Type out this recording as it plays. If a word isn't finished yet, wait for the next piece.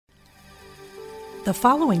The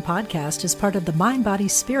following podcast is part of the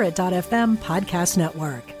MindBodySpirit.fm podcast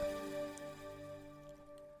network.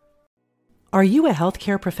 Are you a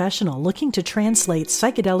healthcare professional looking to translate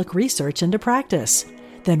psychedelic research into practice?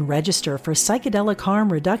 Then register for Psychedelic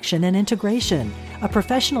Harm Reduction and Integration, a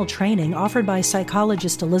professional training offered by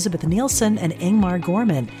psychologist Elizabeth Nielsen and Ingmar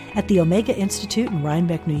Gorman at the Omega Institute in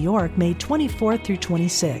Rhinebeck, New York, May 24th through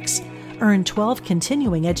 26. Earn 12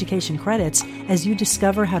 continuing education credits as you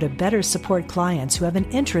discover how to better support clients who have an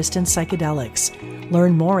interest in psychedelics.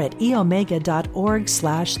 Learn more at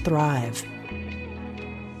eomega.org/thrive.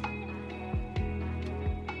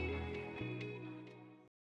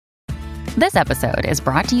 This episode is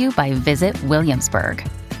brought to you by Visit Williamsburg.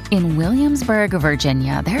 In Williamsburg,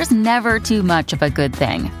 Virginia, there's never too much of a good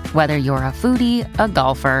thing. Whether you're a foodie, a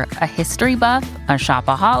golfer, a history buff, a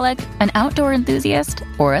shopaholic, an outdoor enthusiast,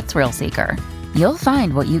 or a thrill seeker, you'll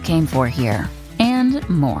find what you came for here and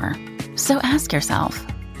more. So ask yourself,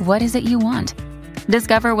 what is it you want?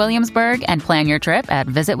 Discover Williamsburg and plan your trip at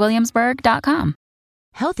visitwilliamsburg.com.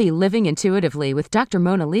 Healthy Living Intuitively with Dr.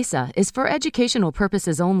 Mona Lisa is for educational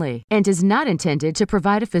purposes only and is not intended to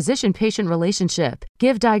provide a physician-patient relationship,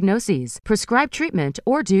 give diagnoses, prescribe treatment,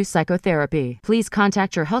 or do psychotherapy. Please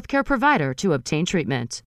contact your healthcare provider to obtain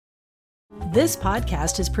treatment. This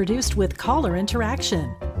podcast is produced with caller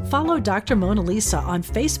interaction. Follow Dr. Mona Lisa on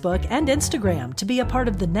Facebook and Instagram to be a part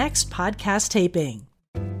of the next podcast taping.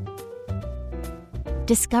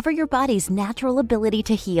 Discover your body's natural ability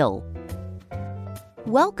to heal.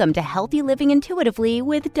 Welcome to Healthy Living Intuitively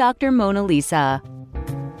with Dr. Mona Lisa.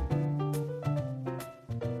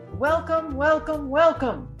 Welcome, welcome,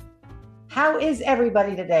 welcome. How is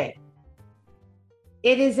everybody today?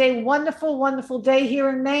 It is a wonderful, wonderful day here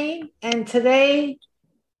in Maine, and today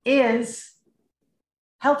is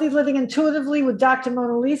Healthy Living Intuitively with Dr.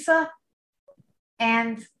 Mona Lisa,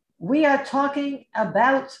 and we are talking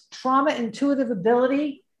about trauma intuitive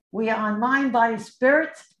ability. We are on Mind, Body,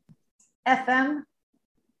 Spirit, FM,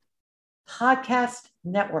 podcast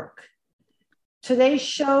network. Today's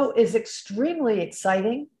show is extremely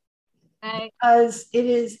exciting because it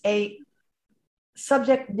is a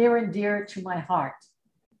subject near and dear to my heart.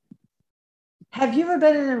 Have you ever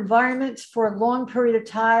been in environments for a long period of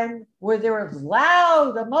time where there are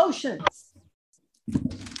loud emotions?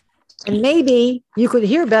 And maybe you could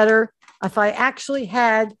hear better if I actually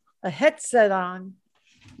had a headset on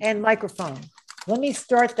and microphone. Let me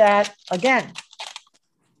start that again.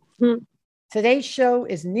 Today's show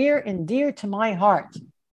is near and dear to my heart.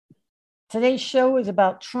 Today's show is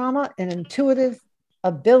about trauma and intuitive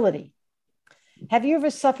ability. Have you ever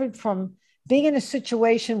suffered from being in a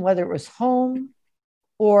situation, whether it was home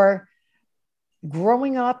or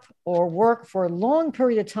growing up or work for a long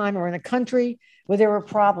period of time, or in a country where there were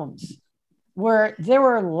problems, where there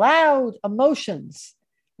were loud emotions,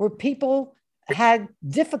 where people had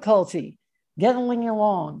difficulty getting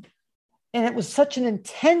along, and it was such an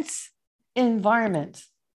intense environment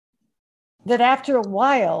that after a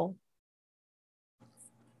while,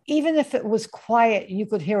 even if it was quiet, you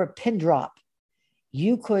could hear a pin drop.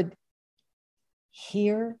 You could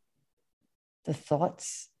hear the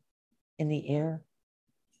thoughts in the air.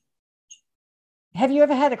 Have you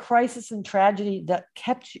ever had a crisis and tragedy that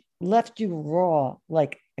left you raw,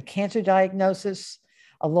 like a cancer diagnosis,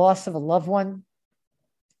 a loss of a loved one,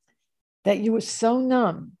 that you were so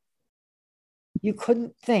numb you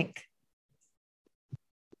couldn't think?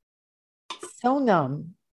 So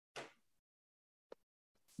numb,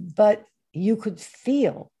 but you could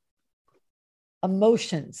feel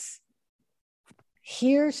emotions,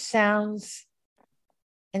 hear sounds,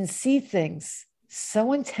 and see things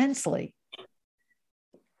so intensely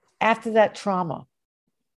after that trauma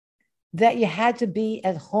that you had to be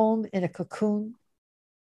at home in a cocoon.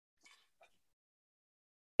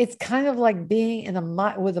 It's kind of like being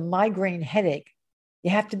with a migraine headache.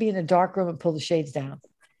 You have to be in a dark room and pull the shades down.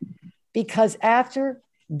 Because after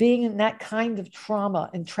being in that kind of trauma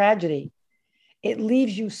and tragedy, it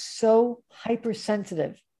leaves you so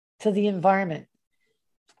hypersensitive to the environment.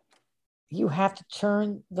 You have to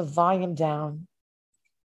turn the volume down,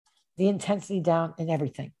 the intensity down, and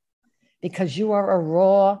everything, because you are a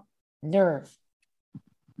raw nerve.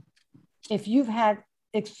 If you've had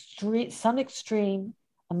some extreme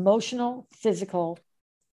emotional, physical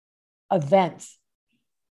events,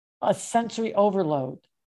 a sensory overload,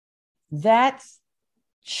 that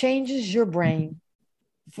changes your brain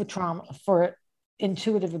for trauma, for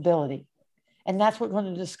intuitive ability. And that's what we're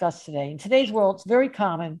going to discuss today. In today's world, it's very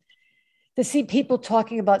common to see people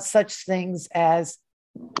talking about such things as,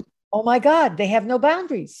 oh my God, they have no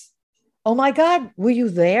boundaries. Oh my God, were you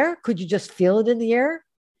there? Could you just feel it in the air?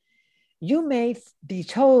 You may be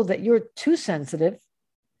told that you're too sensitive.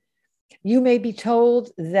 You may be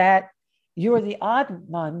told that you're the odd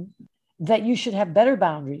one, that you should have better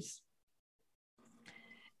boundaries,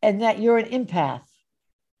 and that you're an empath.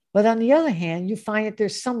 But on the other hand, you find that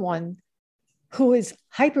there's someone who is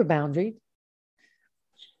hyper boundary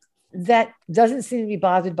that doesn't seem to be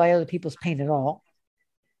bothered by other people's pain at all.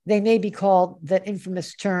 They may be called that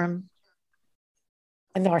infamous term,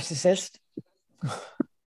 a narcissist,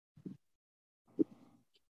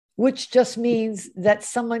 which just means that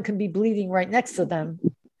someone can be bleeding right next to them.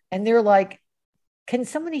 And they're like, can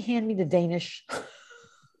somebody hand me the Danish?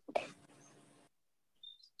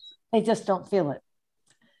 They just don't feel it.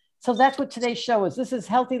 So that's what today's show is. This is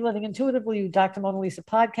Healthy Living Intuitively with Dr. Mona Lisa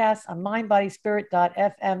podcast on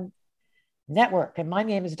mindbodyspirit.fm network. And my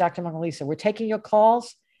name is Dr. Mona Lisa. We're taking your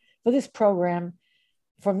calls for this program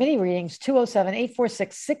for mini readings,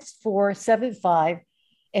 207-846-6475.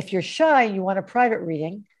 If you're shy and you want a private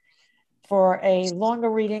reading, for a longer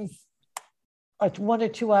reading, a 1 or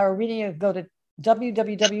 2 hour reading, you go to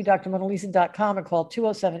www.drmonalisa.com and call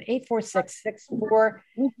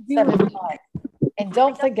 207-846-6475. And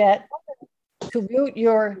don't forget to mute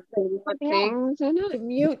your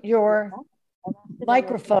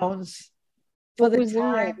microphones for the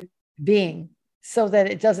time being so that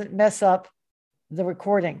it doesn't mess up the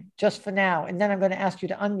recording just for now. And then I'm going to ask you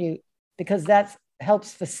to unmute because that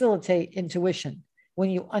helps facilitate intuition when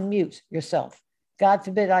you unmute yourself. God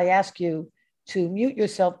forbid I ask you to mute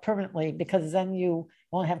yourself permanently because then you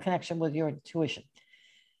won't have connection with your intuition.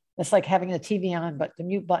 It's like having the TV on, but the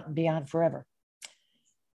mute button be on forever.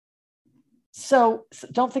 So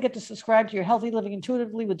don't forget to subscribe to your Healthy Living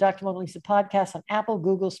Intuitively with Dr. Mona Lisa podcast on Apple,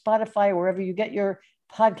 Google, Spotify, wherever you get your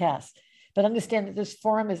podcasts. But understand that this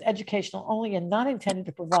forum is educational only and not intended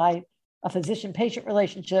to provide a physician-patient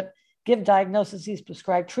relationship, give diagnoses,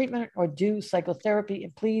 prescribe treatment, or do psychotherapy.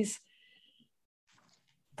 And please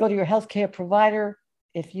go to your healthcare provider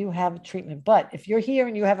if you have treatment. But if you're here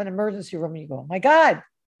and you have an emergency room and you go, oh my God,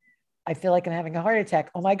 I feel like I'm having a heart attack.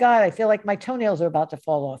 Oh my God, I feel like my toenails are about to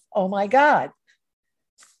fall off. Oh my God.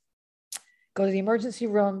 Go to the emergency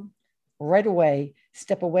room right away.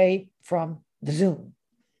 Step away from the Zoom.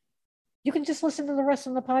 You can just listen to the rest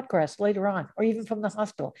of the podcast later on, or even from the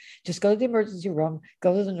hospital. Just go to the emergency room,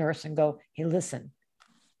 go to the nurse and go, hey, listen,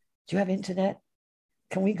 do you have internet?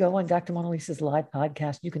 Can we go on Dr. Mona Lisa's live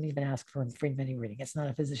podcast? You can even ask for a free mini reading. It's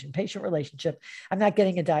not a physician-patient relationship. I'm not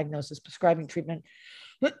getting a diagnosis, prescribing treatment,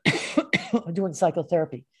 or doing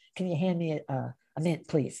psychotherapy. Can you hand me a minute,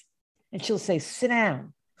 please? And she'll say, sit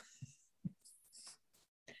down.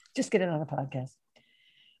 Just get it on a podcast.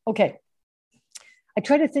 Okay. I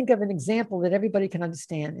try to think of an example that everybody can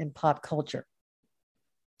understand in pop culture.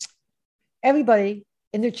 Everybody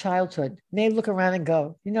in their childhood may look around and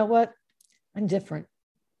go, you know what? I'm different.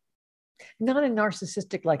 Not a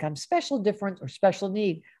narcissistic, like I'm special, different, or special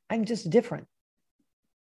need. I'm just different.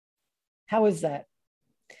 How is that?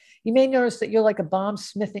 You may notice that you're like a bomb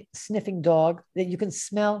sniffing dog, that you can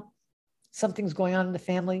smell something's going on in the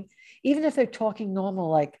family, even if they're talking normal,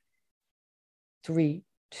 like 3,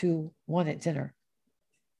 2, 1 at dinner.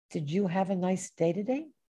 Did you have a nice day today?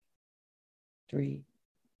 3,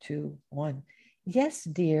 2, 1. Yes,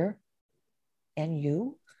 dear. And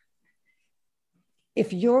you?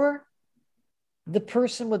 If you're the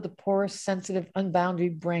person with the porous, sensitive,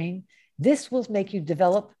 unbounded brain, this will make you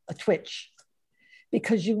develop a twitch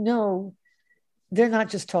because you know they're not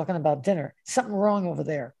just talking about dinner. Something wrong over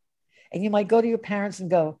there. And you might go to your parents and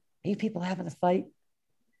go, are you people having a fight?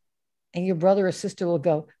 And your brother or sister will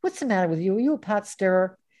go, what's the matter with you? Are you a pot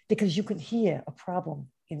stirrer? Because you can hear a problem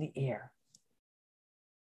in the air.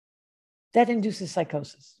 That induces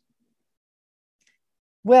psychosis.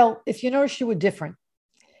 Well, if you notice you were different,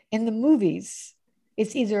 in the movies,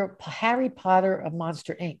 it's either Harry Potter or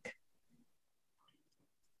Monster Inc.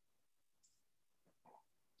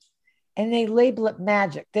 And they label it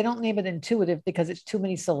magic. They don't name it intuitive because it's too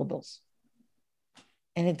many syllables.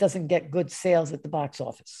 And it doesn't get good sales at the box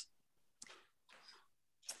office.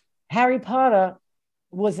 Harry Potter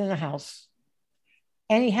was in a house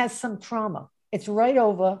and he has some trauma. It's right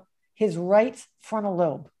over his right frontal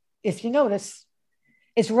lobe. If you notice,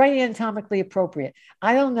 it's right anatomically appropriate.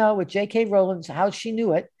 I don't know with J.K. Rowling how she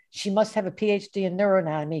knew it. She must have a PhD in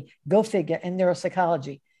neuroanatomy, go figure, and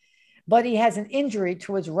neuropsychology. But he has an injury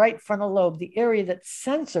to his right frontal lobe, the area that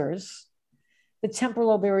censors the temporal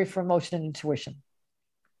lobe area for emotion and intuition.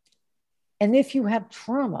 And if you have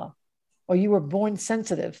trauma or you were born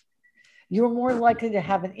sensitive, you're more likely to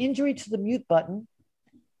have an injury to the mute button,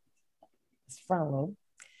 frontal lobe,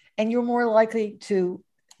 and you're more likely to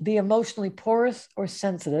be emotionally porous or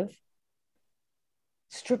sensitive,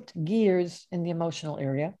 stripped gears in the emotional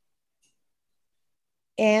area,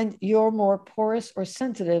 and you're more porous or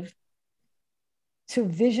sensitive to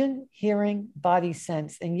vision, hearing, body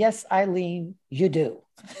sense. And yes, Eileen, you do.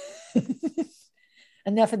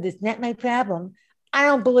 Enough of this, not my problem. I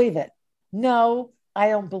don't believe it. No, I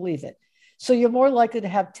don't believe it. So you're more likely to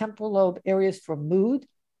have temporal lobe areas for mood,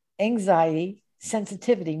 anxiety,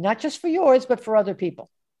 sensitivity, not just for yours, but for other people.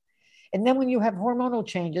 And then when you have hormonal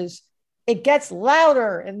changes, it gets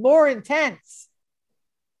louder and more intense.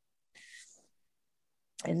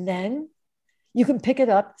 And then you can pick it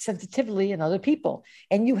up sensitively in other people.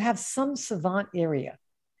 And you have some savant area.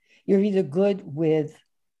 You're either good with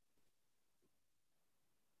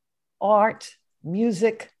art,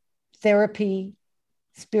 music, therapy,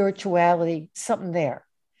 spirituality, something there.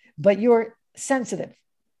 But you're sensitive.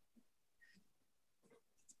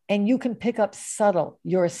 And you can pick up subtle.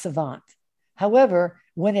 You're a savant. However,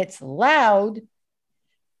 when it's loud,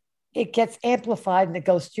 it gets amplified and it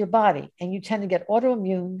goes to your body. And you tend to get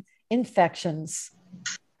autoimmune infections.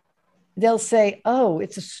 They'll say, oh,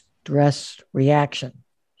 it's a stress reaction.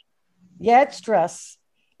 Yeah, it's stress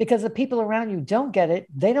because the people around you don't get it.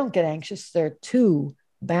 They don't get anxious. They're too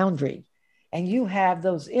boundary. And you have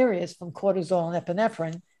those areas from cortisol and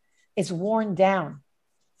epinephrine. It's worn down.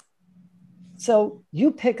 So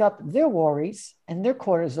you pick up their worries and their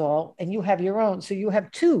cortisol and you have your own. So you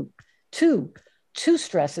have two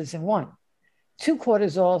stresses in one, 2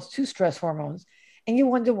 cortisols, 2 stress hormones. And you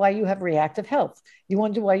wonder why you have reactive health. You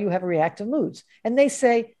wonder why you have reactive moods. And they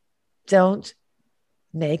say, don't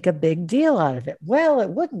make a big deal out of it. Well,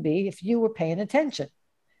 it wouldn't be if you were paying attention.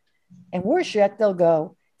 And worse yet, they'll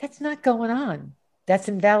go, that's not going on. That's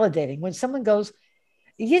invalidating. When someone goes,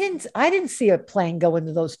 I didn't see a plane go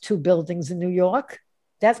into those 2 buildings in New York.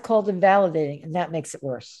 That's called invalidating, and that makes it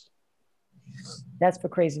worse. That's for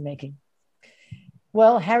crazy making.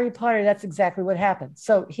 Well, Harry Potter, that's exactly what happened.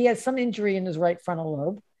 So he has some injury in his right frontal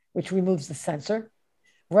lobe, which removes the sensor.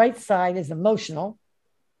 Right side is emotional,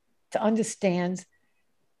 to understand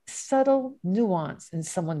subtle nuance in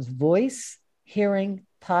someone's voice, hearing,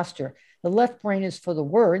 posture. The left brain is for the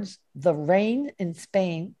words. The rain in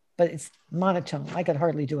Spain, but it's monotone. I could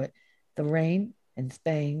hardly do it. The rain in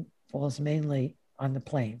Spain falls mainly on the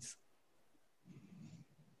plains.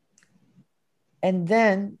 And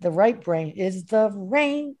then the right brain is the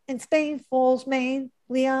rain in Spain falls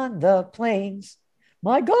mainly on the plains.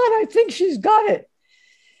 My God, I think she's got it.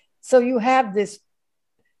 So you have this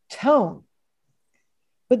tone,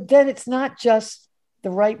 but then it's not just the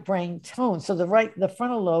right brain tone. So the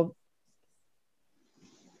frontal lobe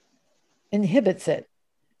inhibits it,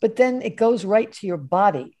 but then it goes right to your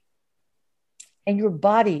body and your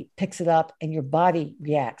body picks it up and your body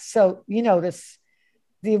reacts. So you notice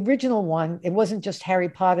the original one, it wasn't just Harry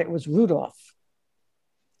Potter, it was Rudolph.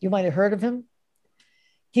 You might have heard of him.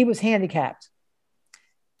 He was handicapped.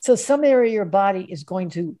 So some area of your body is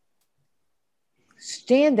going to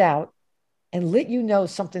stand out and let you know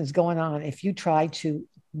something's going on if you try to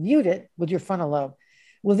mute it with your frontal lobe.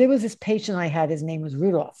 Well, there was this patient I had, his name was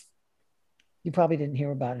Rudolph. You probably didn't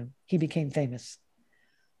hear about him. He became famous.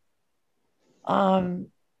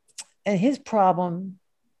 And his problem,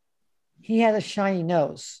 he had a shiny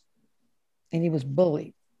nose and he was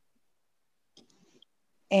bullied.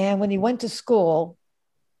 And when he went to school,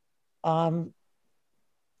 the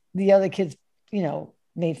other kids,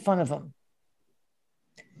 made fun of him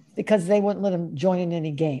because they wouldn't let him join in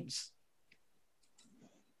any games.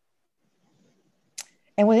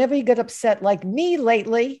 And whenever he got upset, like me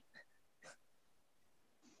lately,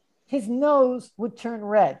 his nose would turn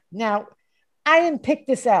red. Now, I didn't pick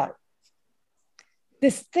this out.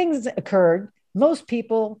 This thing's occurred. Most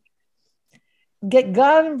people get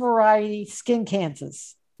garden variety skin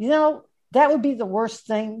cancers. That would be the worst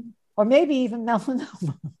thing, or maybe even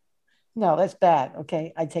melanoma. No, that's bad.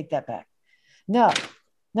 Okay, I take that back. No,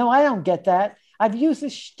 I don't get that. I've used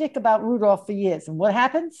this shtick about Rudolph for years. And what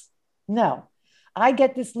happens? No, I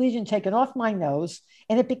get this lesion taken off my nose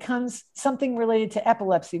and it becomes something related to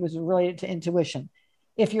epilepsy, which is related to intuition.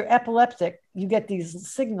 If you're epileptic, you get these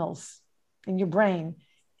signals in your brain.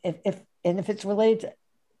 If it's related to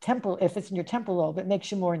temporal, if it's in your temporal lobe, it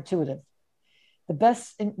makes you more intuitive. The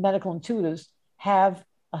best medical intuitives have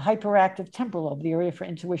a hyperactive temporal lobe, the area for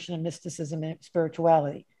intuition and mysticism and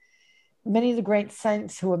spirituality. Many of the great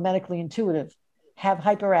saints who are medically intuitive have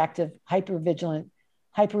hyperactive, hypervigilant,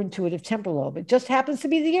 hyperintuitive temporal lobe. It just happens to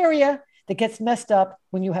be the area that gets messed up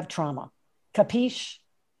when you have trauma. Capiche?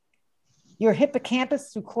 Your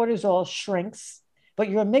hippocampus through cortisol shrinks, but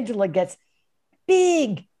your amygdala gets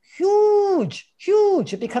big, huge.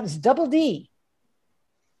 It becomes double D.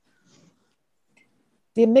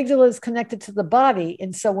 The amygdala is connected to the body.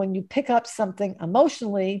 And so when you pick up something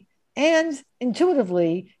emotionally and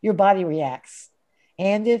intuitively, your body reacts.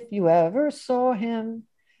 And if you ever saw him,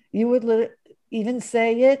 you would even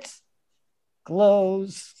say it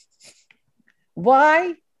glows.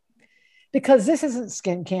 Why? Because this isn't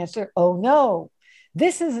skin cancer. Oh no,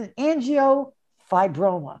 this is an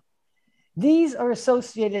angiofibroma. These are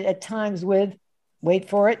associated at times with, wait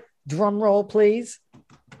for it, drum roll, please,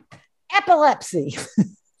 epilepsy.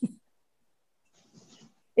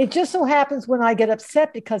 It just so happens when I get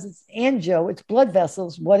upset because it's angio, it's blood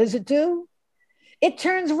vessels. What does it do? It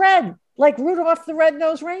turns red, like Rudolph the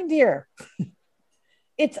Red-Nosed Reindeer.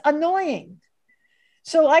 It's annoying.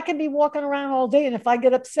 So I can be walking around all day, and if I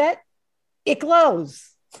get upset, it glows.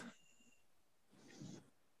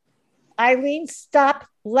 Eileen, stop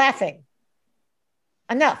laughing.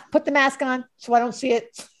 Enough. Put the mask on so I don't see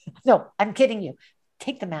it. No, I'm kidding you.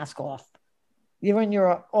 Take the mask off. You're in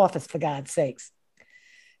your office, for God's sakes.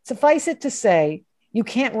 Suffice it to say, you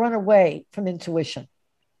can't run away from intuition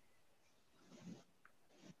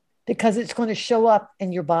because it's going to show up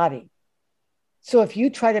in your body. So if you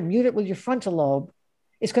try to mute it with your frontal lobe,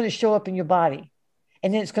 it's going to show up in your body.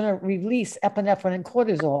 And then it's going to release epinephrine and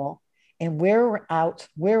cortisol and wear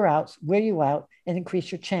you out, and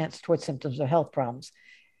increase your chance towards symptoms or health problems.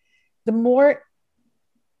 The more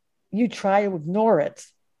you try to ignore it,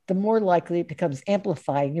 the more likely it becomes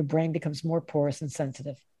amplified and your brain becomes more porous and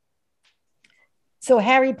sensitive. So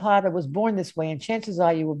Harry Potter was born this way, and chances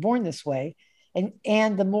are you were born this way.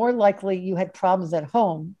 And the more likely you had problems at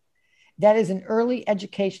home, that is an early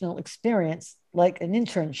educational experience, like an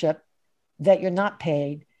internship that you're not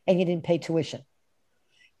paid and you didn't pay tuition.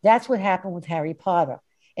 That's what happened with Harry Potter.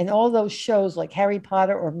 And all those shows like Harry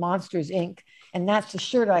Potter or Monsters, Inc., and that's the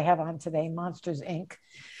shirt I have on today, Monsters, Inc.,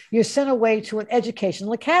 you're sent away to an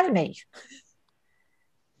educational academy.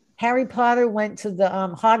 Harry Potter went to the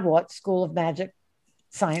Hogwarts School of Magic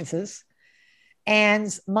Sciences,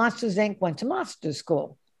 and Monsters, Inc. went to Monsters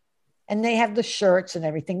School. And they have the shirts and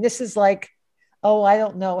everything. This is like, oh, I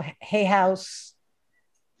don't know, Hay House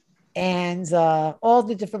and all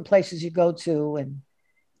the different places you go to, and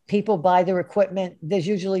people buy their equipment. There's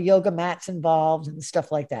usually yoga mats involved and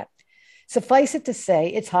stuff like that. Suffice it to say,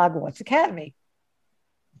 it's Hogwarts Academy.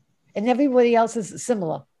 And everybody else is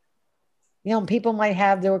similar. You know, people might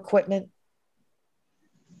have their equipment.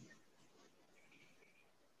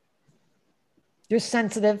 They're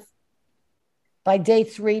sensitive. By day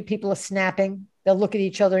 3, people are snapping. They'll look at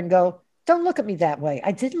each other and go, don't look at me that way.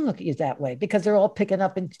 I didn't look at you that way, because they're all picking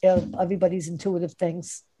up everybody's intuitive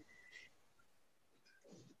things.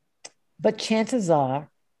 But chances are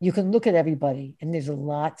you can look at everybody and there's a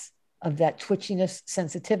lot of that twitchiness,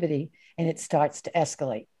 sensitivity, and it starts to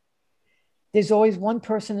escalate. There's always one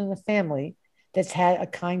person in the family that's had a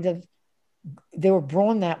kind of, they were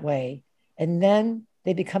born that way, and then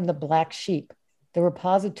they become the black sheep, the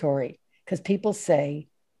repository, because people say,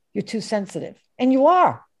 you're too sensitive. And you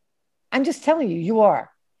are. I'm just telling you, you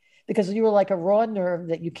are. Because you are like a raw nerve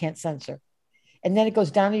that you can't censor. And then it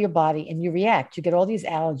goes down to your body and you react. You get all these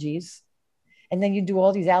allergies. And then you do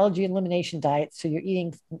all these allergy elimination diets. So you're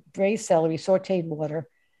eating braised celery, sauteed water.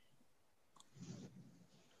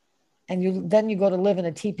 And then you go to live in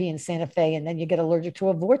a teepee in Santa Fe, and then you get allergic to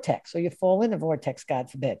a vortex, or you fall in a vortex,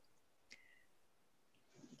 God forbid.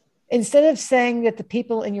 Instead of saying that the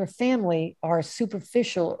people in your family are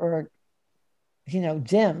superficial or,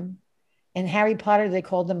 dim, in Harry Potter, they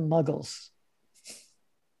call them muggles.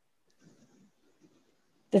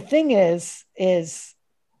 The thing is,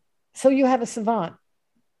 so you have a savant,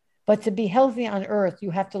 but to be healthy on earth,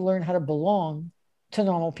 you have to learn how to belong to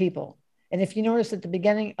normal people. And if you notice at the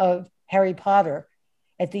beginning of Harry Potter,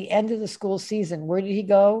 at the end of the school season, where did he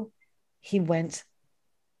go? He went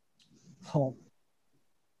home.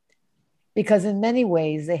 Because in many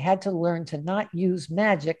ways, they had to learn to not use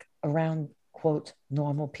magic around, quote,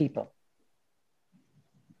 normal people.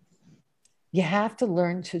 You have to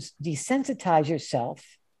learn to desensitize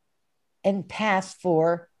yourself and pass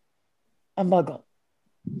for a muggle,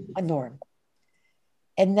 a norm.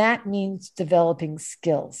 And that means developing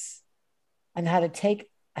skills on how to take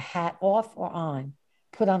a hat off or on,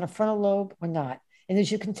 put on a frontal lobe or not. And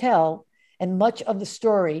as you can tell, and much of the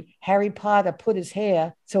story, Harry Potter put his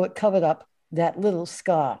hair so it covered up that little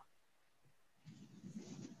scar.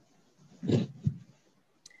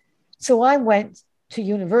 So I went to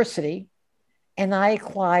university and I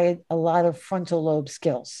acquired a lot of frontal lobe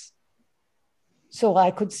skills. So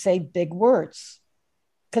I could say big words.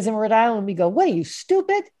 Because in Rhode Island, we go, what are you,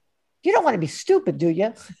 stupid? You don't want to be stupid, do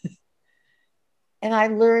you? And I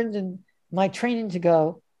learned in my training to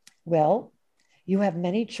go, well, you have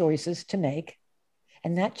many choices to make,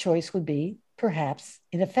 and that choice would be perhaps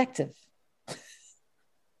ineffective.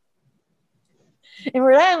 In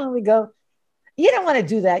Rhode Island, we go, you don't want to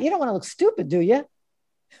do that. You don't want to look stupid, do you?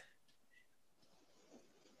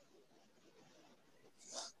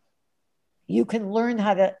 You can learn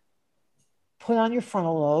how to put on your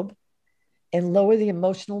frontal lobe and lower the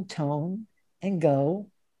emotional tone and go,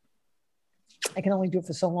 I can only do it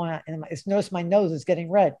for so long. And notice my nose is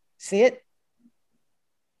getting red. See it?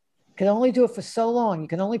 Can only do it for so long. You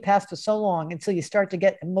can only pass for so long until you start to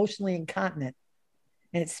get emotionally incontinent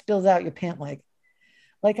and it spills out your pant leg.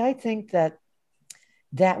 Like, I think that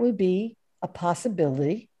would be a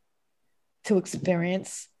possibility to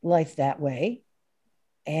experience life that way.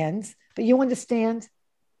 But you understand,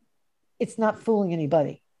 it's not fooling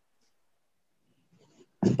anybody.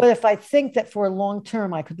 But if I think that for a long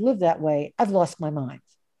term I could live that way, I've lost my mind.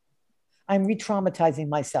 I'm re-traumatizing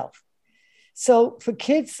myself. So for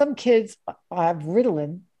kids, some kids have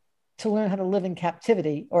Ritalin to learn how to live in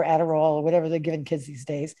captivity, or Adderall, or whatever they're giving kids these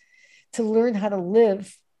days, to learn how to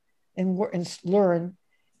live and learn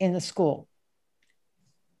in the school.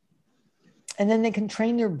 And then they can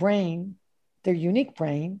train their brain, their unique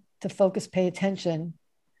brain, to focus, pay attention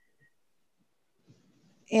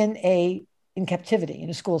in captivity, in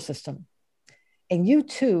a school system. And you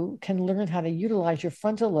too can learn how to utilize your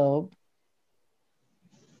frontal lobe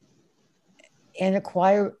and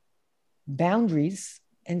acquire boundaries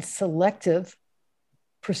and selective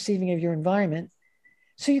perceiving of your environment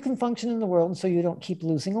so you can function in the world and so you don't keep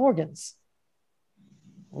losing organs,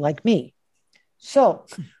 like me. So,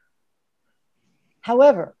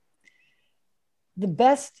 however, the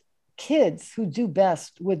best kids who do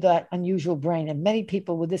best with that unusual brain, and many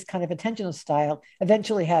people with this kind of attentional style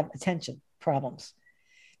eventually have attention problems,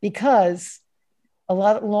 because a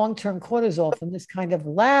lot of long-term cortisol from this kind of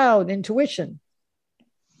loud intuition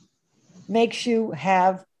makes you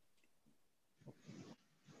have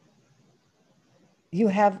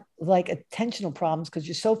like attentional problems, because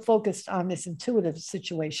you're so focused on this intuitive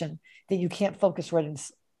situation that you can't focus right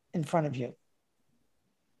in front of you.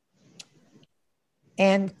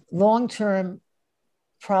 And long-term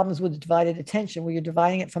problems with divided attention, where you're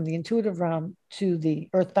dividing it from the intuitive realm to the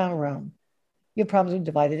earthbound realm, you have problems with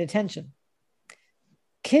divided attention.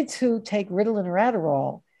 Kids who take Ritalin or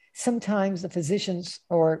Adderall, sometimes the physicians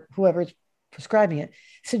or whoever's prescribing it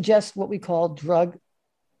suggest what we call drug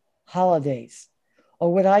holidays,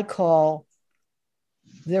 or what I call,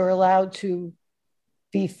 they're allowed to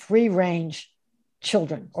be free-range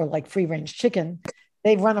children, or like free-range chicken.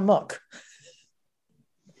 They run amok,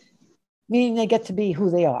 meaning they get to be who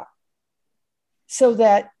they are. So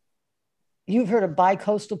that, you've heard of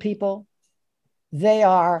bi-coastal people. They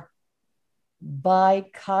are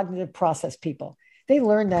bi-cognitive process people. They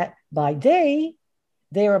learn that by day,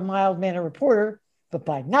 they are a mild-mannered reporter, but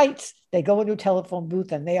by night, they go into a telephone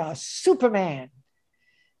booth and they are Superman.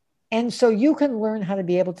 And so you can learn how to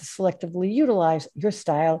be able to selectively utilize your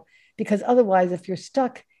style, because otherwise, if you're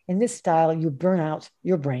stuck in this style, you burn out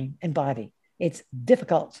your brain and body. It's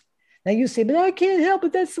difficult. Now you say, but I can't help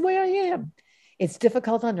it. That's the way I am. It's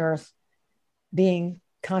difficult on earth being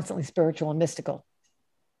constantly spiritual and mystical.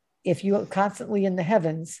 If you're constantly in the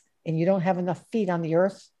heavens and you don't have enough feet on the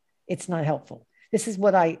earth, it's not helpful. This is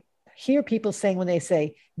what I hear people saying when they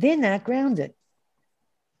say they're not grounded.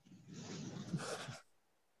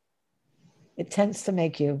 It tends to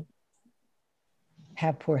make you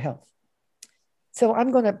have poor health. So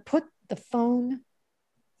I'm going to put the phone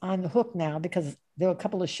on the hook now, because there were a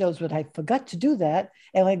couple of shows where I forgot to do that.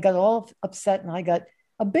 And I got all upset and I got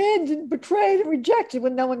abandoned, betrayed, and rejected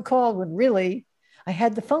when no one called, when really I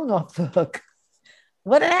had the phone off the hook.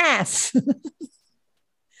 What an ass.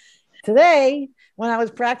 Today, when I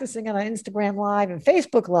was practicing on Instagram Live and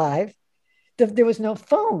Facebook Live, there was no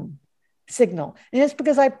phone signal. And it's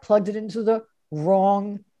because I plugged it into the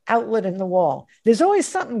wrong outlet in the wall. There's always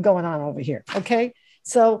something going on over here. Okay.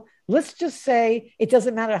 So let's just say it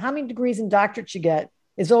doesn't matter how many degrees and doctorates you get,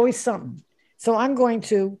 there's always something. So I'm going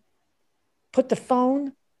to put the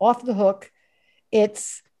phone off the hook.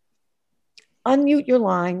 It's unmute your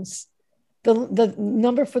lines. The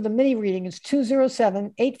number for the mini reading is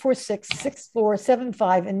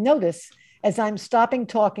 207-846-6475. And notice, as I'm stopping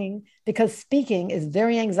talking, because speaking is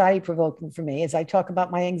very anxiety provoking for me. As I talk about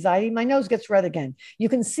my anxiety, my nose gets red again. You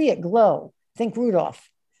can see it glow. Think Rudolph.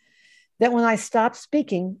 That when I stop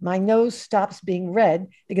speaking, my nose stops being red,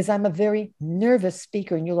 because I'm a very nervous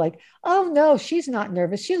speaker. And you're like, oh no, she's not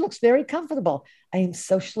nervous. She looks very comfortable. I am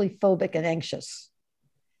socially phobic and anxious.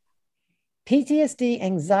 PTSD,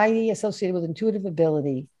 anxiety associated with intuitive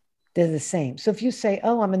ability, they're the same. So if you say,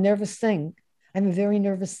 oh, I'm a nervous thing, I'm a very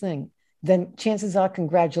nervous thing. Then chances are,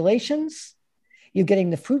 congratulations, you're getting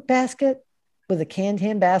the fruit basket with a canned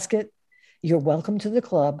ham basket. You're welcome to the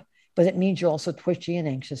club, but it means you're also twitchy and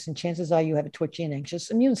anxious. And chances are you have a twitchy and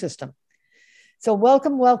anxious immune system. So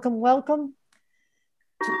welcome, welcome, welcome.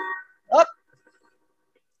 Oh,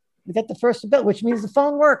 we got the first bell, which means the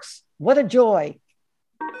phone works. What a joy.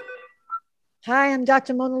 Hi, I'm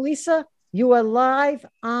Dr. Mona Lisa. You are live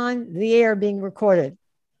on the air being recorded.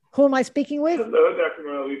 Who am I speaking with? Hello, Dr.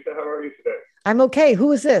 Mona Lisa. How are you today? I'm okay.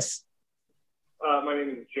 Who is this? My name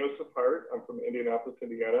is Joseph Hart. I'm from Indianapolis,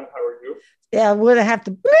 Indiana. How are you? Yeah, we're gonna have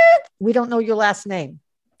to. We don't know your last name.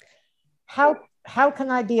 How can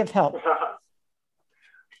I be of help?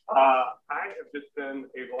 I have just been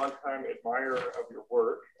a longtime admirer of your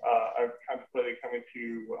work. I'm contemplating coming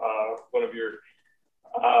to one of your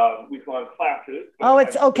week-long classes. Oh,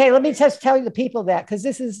 it's okay. Let me just tell you the people that, because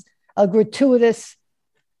this is a gratuitous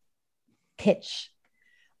pitch.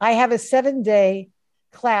 I have a 7-day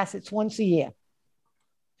class. It's once a year.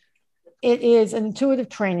 It is an intuitive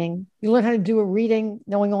training. You learn how to do a reading,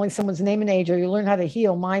 knowing only someone's name and age, or you learn how to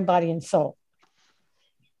heal mind, body, and soul.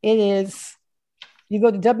 It is, you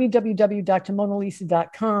go to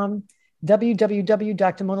www.drmonalisa.com,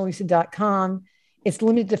 www.drmonalisa.com. It's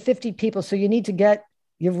limited to 50 people, so you need to get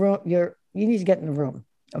your room, you need to get in the room,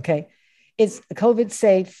 okay? It's COVID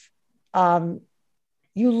safe.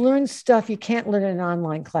 You learn stuff you can't learn in an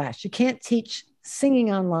online class. You can't teach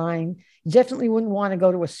singing online. You definitely wouldn't want to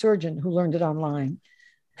go to a surgeon who learned it online,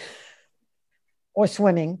 or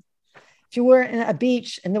swimming. If you were in a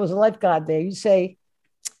beach and there was a lifeguard there, you'd say,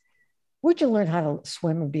 where'd you learn how to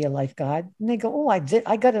swim and be a lifeguard? And they go, oh, I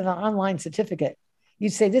got an online certificate.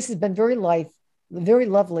 You'd say, this has been very lovely.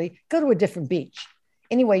 Go to a different beach.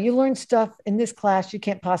 Anyway, you learn stuff in this class you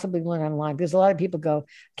can't possibly learn online, because a lot of people go,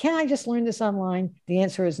 can I just learn this online? The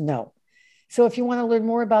answer is no. So if you want to learn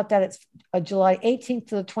more about that, it's July 18th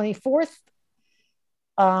to the 24th.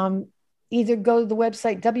 Either go to the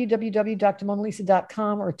website,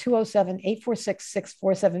 www.drmonalisa.com, or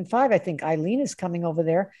 207-846-6475. I think Eileen is coming over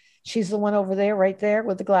there. She's the one over there, right there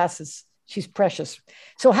with the glasses. She's precious.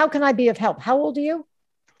 So how can I be of help? How old are you?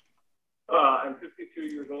 I'm 52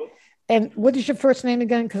 years old. And what is your first name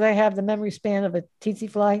again? Because I have the memory span of a tsetse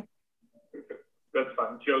fly. That's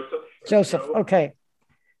fine. Joseph. Joseph. Okay.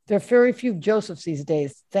 There are very few Josephs these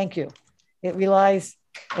days. Thank you. It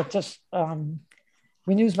just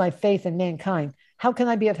renews my faith in mankind. How can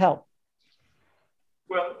I be of help?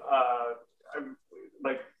 Well, I'm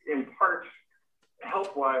like, in part,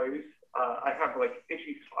 health-wise, I have like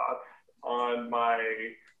itchy spots on my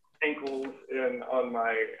ankles and on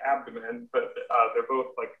my abdomen, but they're both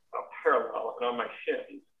like parallel and on my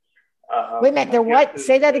shins. Wait a minute, they're what?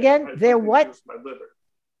 Say that again. They're what? My liver.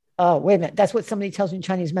 Oh, wait a minute. That's what somebody tells you in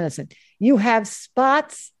Chinese medicine. You have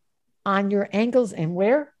spots on your ankles and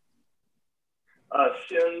where?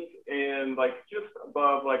 Shins and like just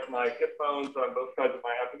above like my hip bones on both sides of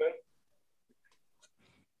my abdomen.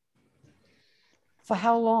 For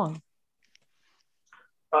how long?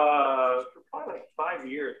 For probably like 5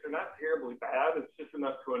 years. They're not terribly bad. It's just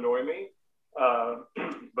enough to annoy me. And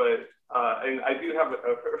I do have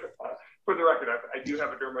for the record, I do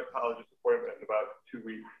have a dermatologist appointment in about 2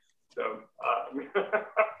 weeks. So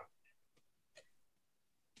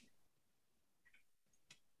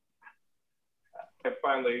I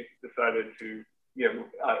finally decided to,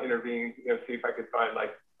 intervene, see if I could find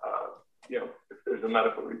if there's a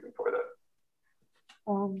medical reason for that.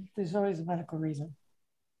 There's always a medical reason.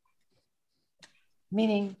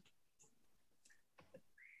 Meaning,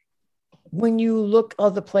 when you look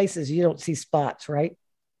other places, you don't see spots, right?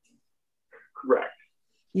 Correct.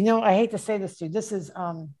 I hate to say this to you. This is,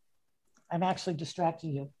 I'm actually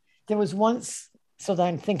distracting you. There was once, so that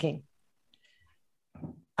I'm thinking,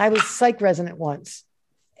 I was psych resident once,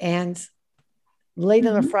 and late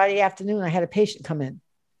on a Friday afternoon, I had a patient come in,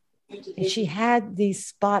 and she had these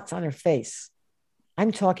spots on her face.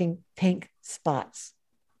 I'm talking pink spots.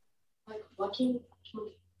 Like watching.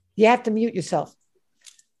 You have to mute yourself.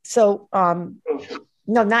 So, no,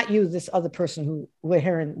 not you, this other person who we're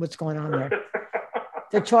hearing what's going on there.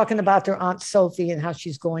 They're talking about their Aunt Sophie and how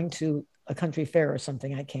she's going to a country fair or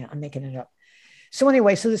something. I'm making it up. So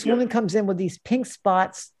anyway, this woman comes in with these pink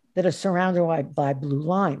spots that are surrounded by blue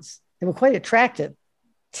lines. They were quite attractive,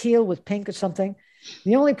 teal with pink or something.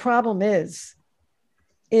 The only problem is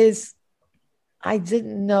I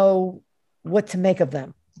didn't know what to make of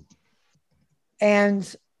them.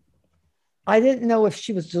 And I didn't know if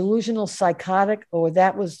she was delusional, psychotic, or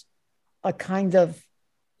that was a kind of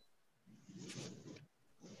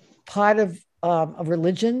part of a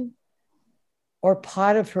religion or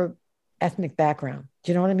part of her ethnic background.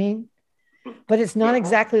 Do you know what I mean? But it's not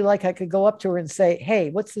exactly like I could go up to her and say,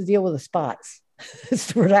 hey, what's the deal with the spots?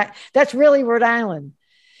 That's really Rhode Island.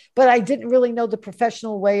 But I didn't really know the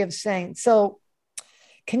professional way of saying. So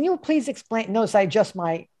can you please explain? Notice I adjust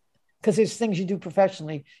because there's things you do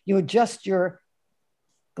professionally. You adjust your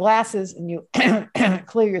glasses and you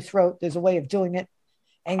clear your throat. There's a way of doing it.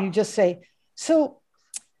 And you just say, so,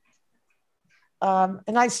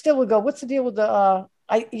 and I still would go, what's the deal with the,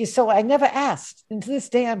 so I never asked. And to this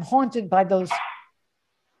day, I'm haunted by those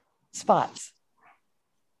spots.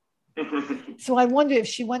 So I wonder if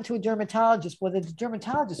she went to a dermatologist, whether the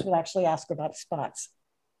dermatologist would actually ask her about spots.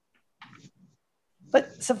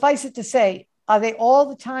 But suffice it to say, are they all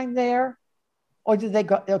the time there, or do they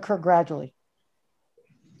occur gradually?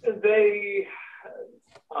 They,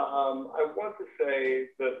 I want to say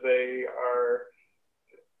that they are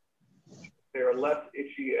less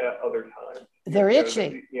itchy at other times. They're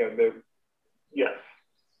itchy. Yes.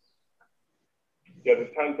 Yeah,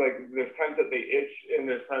 there's times that they itch, and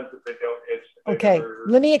there's times that they don't itch. Okay,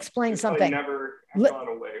 let me explain something. Never gone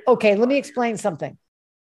away. Okay, let me explain something.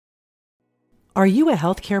 Are you a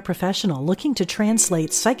healthcare professional looking to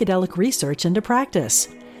translate psychedelic research into practice?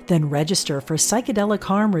 Then register for Psychedelic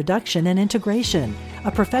Harm Reduction and Integration,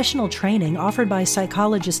 a professional training offered by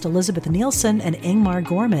psychologist Elizabeth Nielsen and Ingmar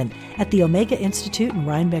Gorman at the Omega Institute in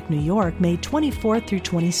Rhinebeck, New York, May 24th through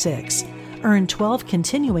 26. Earn 12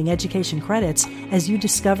 continuing education credits as you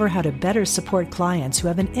discover how to better support clients who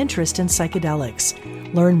have an interest in psychedelics.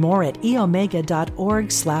 Learn more at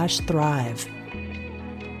eomega.org/thrive.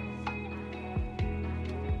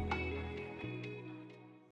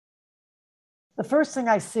 The first thing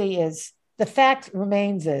I see is the fact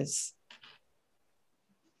remains is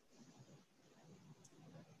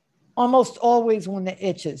almost always when it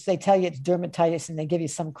itches, they tell you it's dermatitis and they give you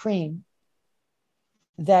some cream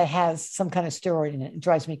that has some kind of steroid in it. It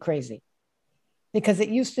drives me crazy because it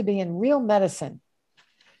used to be in real medicine.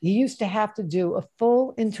 You used to have to do a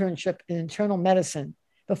full internship in internal medicine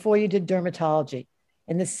before you did dermatology,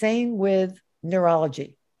 and the same with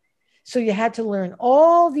neurology. So you had to learn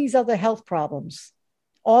all these other health problems,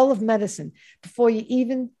 all of medicine, before you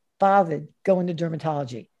even bothered going to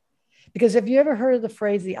dermatology. Because have you ever heard of the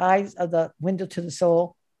phrase, the eyes are the window to the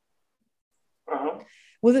soul?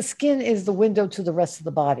 Well, the skin is the window to the rest of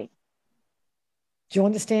the body. Do you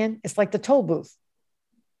understand? It's like the toll booth.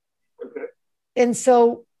 Okay. And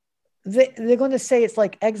so they're going to say it's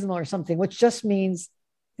like eczema or something, which just means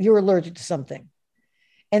you're allergic to something.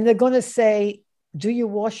 And they're going to say, do you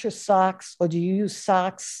wash your socks or do you use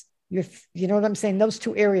socks? You know what I'm saying? Those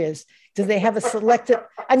two areas. Do they have a selected?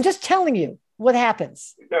 I'm just telling you what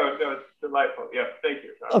happens. No, it's delightful. Yeah, thank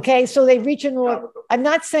you. Okay, so they reach in. I'm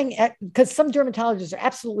not saying, because some dermatologists are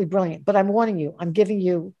absolutely brilliant, but I'm warning you. I'm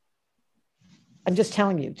just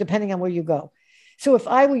telling you, depending on where you go. So if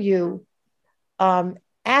I were you,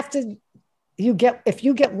 after if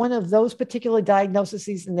you get one of those particular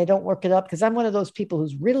diagnoses and they don't work it up, because I'm one of those people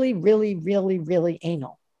who's really, really, really, really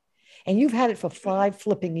anal, and you've had it for 5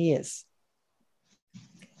 flipping years,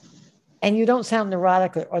 and you don't sound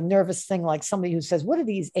neurotic or nervous thing like somebody who says, what are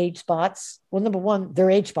these age spots? Well, number one,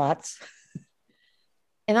 they're age spots.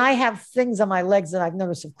 And I have things on my legs that I've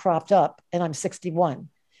noticed have cropped up, and I'm 61.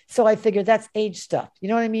 So I figured that's age stuff. You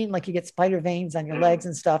know what I mean? Like you get spider veins on your legs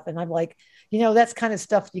and stuff. And I'm like, that's kind of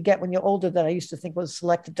stuff you get when you're older that I used to think was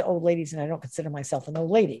selected to old ladies. And I don't consider myself an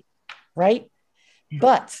old lady, right?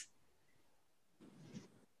 But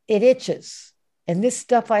it itches. And this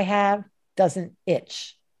stuff I have doesn't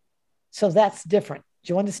itch. So that's different.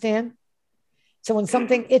 Do you understand? So when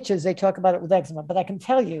something itches, they talk about it with eczema. But I can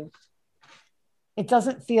tell you, it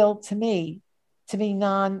doesn't feel to me to be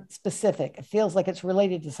non-specific. It feels like it's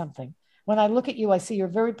related to something. When I look at you, I see you're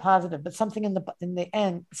very positive, but something in the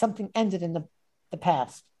end, something ended in the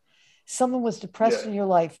past. Someone was depressed in your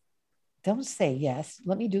life. Don't say yes.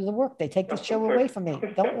 Let me do the work. They take the show away from me.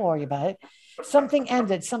 Don't worry about it. Something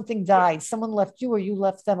ended. Something died. Someone left you or you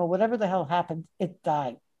left them or whatever the hell happened. It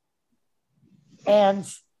died. And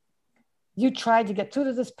you tried to get through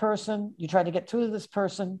to this person. You tried to get through to this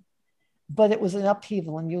person, but it was an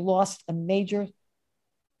upheaval and you lost a major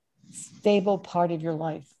stable part of your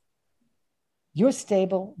life. You're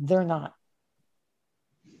stable. They're not.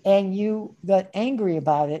 And you got angry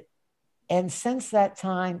about it. And since that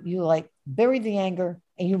time, you buried the anger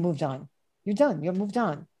and you moved on. You're done. You're moved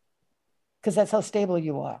on because that's how stable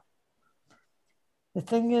you are. The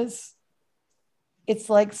thing is, it's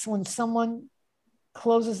like when someone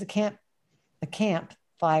closes a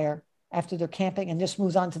campfire after they're camping and just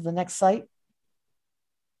moves on to the next site.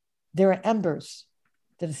 There are embers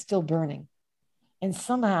that are still burning. And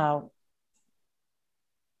somehow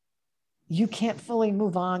you can't fully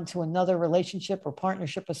move on to another relationship or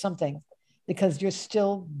partnership or something because you're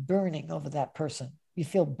still burning over that person. You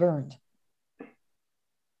feel burned.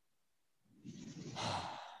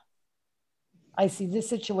 I see this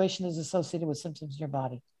situation is associated with symptoms in your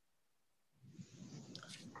body.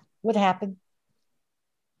 What happened?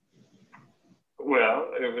 Well,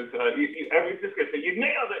 it was, I was just going to say, you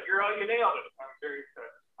nailed it, girl, you nailed it. I'm very excited.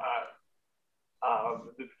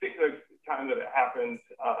 The particular time that it happened,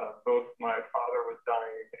 both my father was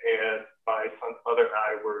dying and my son's mother and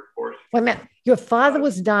I were forced. Wait a minute. Your father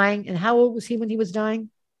was dying, and how old was he when he was dying?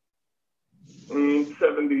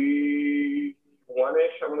 71-ish,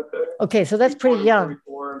 I want to say. Okay, so that's pretty young.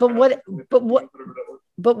 But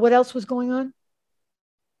what else was going on?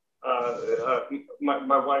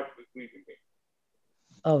 My wife was leaving me.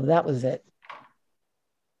 Oh, that was it.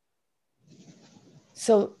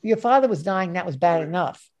 So your father was dying, that was bad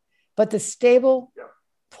enough. But the stable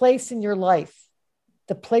place in your life,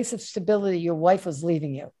 the place of stability, your wife was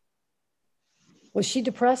leaving you. Was she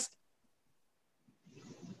depressed?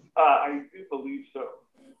 I do believe so.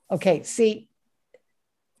 Okay, see,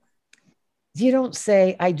 you don't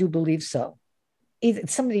say, I do believe so.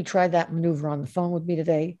 Somebody tried that maneuver on the phone with me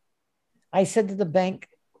today. I said to the bank,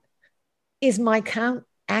 is my account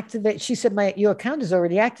activated? She said, your account is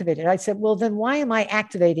already activated. I said, well, then why am I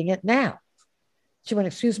activating it now? She went,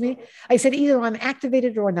 excuse me? I said, either I'm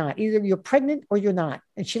activated or not. Either you're pregnant or you're not.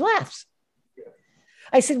 And she laughs.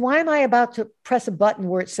 I said, why am I about to press a button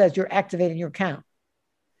where it says you're activating your account?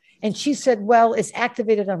 And she said, well, it's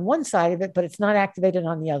activated on one side of it, but it's not activated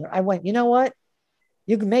on the other. I went, you know what?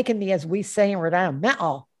 You're making me, as we say in Rhode Island,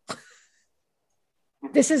 metal.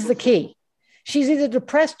 This is the key. She's either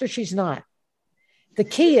depressed or she's not. The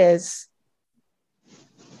key is,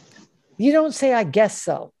 you don't say, I guess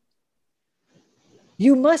so.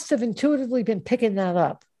 You must have intuitively been picking that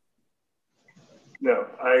up. No,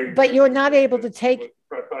 but you're not able to take.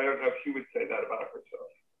 I don't know if she would say that about herself.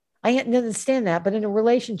 I understand that, but in a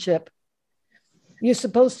relationship, you're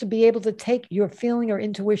supposed to be able to take your feeling or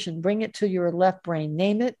intuition, bring it to your left brain,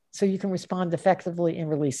 name it, so you can respond effectively and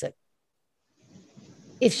release it.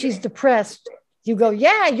 If she's depressed, you go,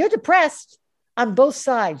 yeah, you're depressed on both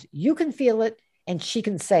sides. You can feel it and she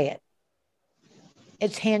can say it.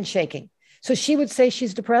 It's handshaking. So she would say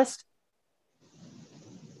she's depressed?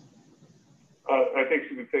 I think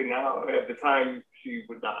she would say now. At the time, she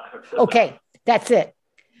would not have said okay, that's it.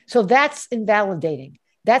 So that's invalidating.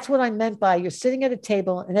 That's what I meant by you're sitting at a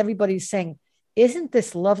table and everybody's saying, isn't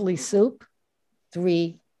this lovely soup?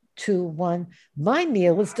 3, 2, 1. My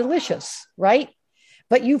meal is delicious, right?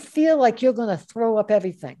 But you feel like you're going to throw up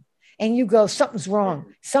everything. And you go, something's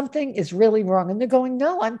wrong. Something is really wrong. And they're going,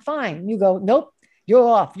 no, I'm fine. And you go, nope, you're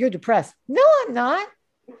off. You're depressed. No, I'm not.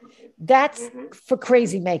 That's for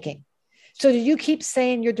crazy making. So did you keep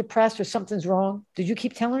saying you're depressed or something's wrong? Did you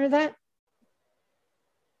keep telling her that?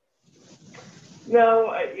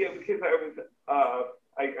 No, because I was,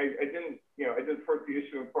 I didn't, I didn't force the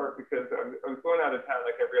issue in part because I was going out of town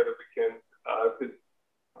like every other weekend because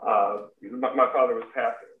my father was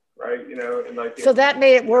passing, right? And like. So that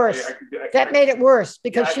made it worse. That made it worse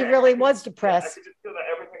because she really was depressed. I could just feel that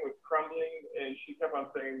everything was crumbling, and she kept on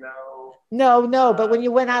saying no. No, but when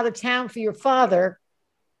you went out of town for your father,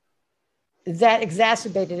 that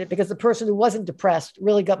exacerbated it because the person who wasn't depressed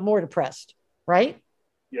really got more depressed, right?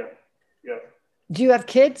 Yes. Do you have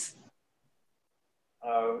kids?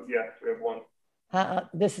 Yes, we have one.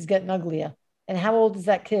 This is getting uglier. And how old is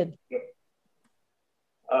that kid?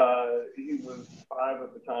 He was 5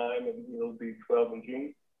 at the time, and he'll be 12 in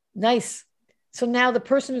June. Nice. So now the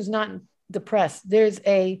person who's not depressed,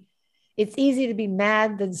 it's easy to be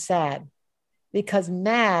mad than sad because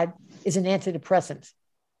mad is an antidepressant.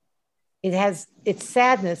 It's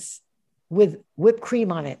sadness with whipped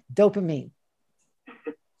cream on it, dopamine.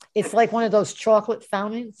 It's like one of those chocolate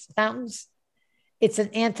fountains. It's an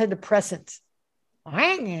antidepressant.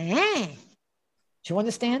 Do you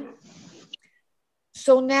understand?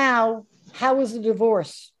 So now, how was the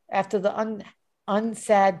divorce after the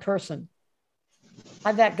unsad person?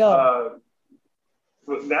 How'd that go?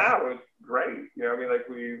 Well, now it's great.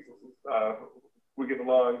 We get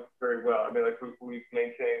along very well. We've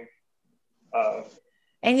maintained.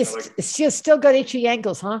 And you still got itchy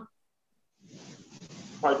ankles, huh?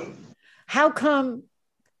 Pardon? How come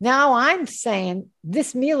now I'm saying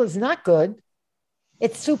this meal is not good,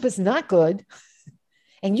 its soup is not good,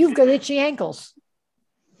 and you've got itchy ankles?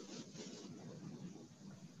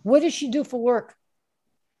 What does she do for work?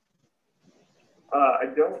 I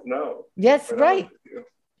don't know. Yes, right.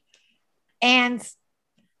 And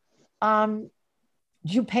do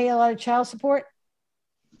you pay a lot of child support?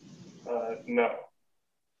 No.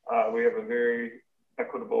 We have a very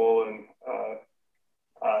equitable, and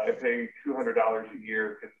I pay $200 a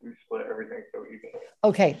year because we split everything so evenly.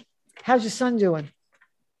 Okay. How's your son doing?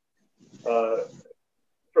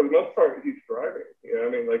 For the most part, he's thriving. You know, I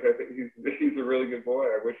mean, like, I think he's a really good boy.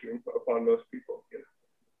 I wish him upon most people. You know?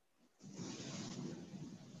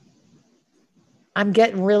 I'm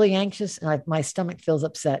getting really anxious and my stomach feels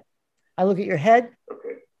upset. I look at your head.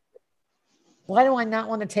 Okay. Why do I not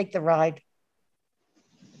want to take the ride?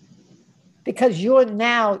 Because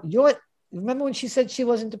remember when she said she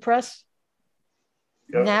wasn't depressed?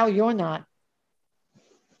 Yep. Now you're not.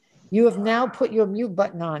 You have now put your mute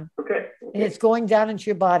button on. Okay. And it's going down into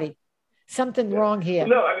your body. Something wrong here.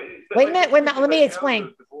 No, I mean, wait a minute. Let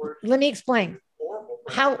me explain.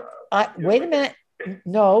 How? Wait a minute.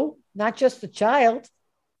 No, not just the child.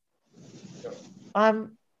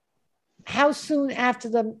 How soon after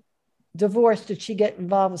the divorce did she get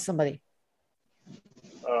involved with somebody?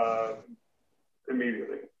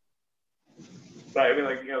 Immediately. I mean,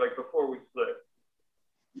 like before we split.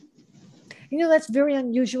 You know, that's very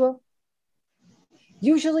unusual.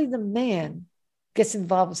 Usually the man gets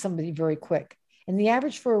involved with somebody very quick. And the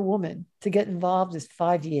average for a woman to get involved is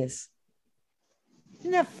 5 years.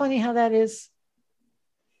 Isn't that funny how that is?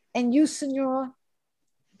 And you, Senora,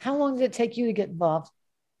 how long did it take you to get involved?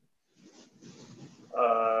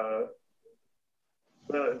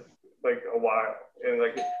 Like a while. And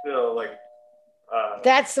like it's still like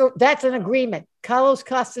that's an agreement. Carlos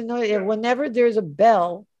Castaneda, whenever there's a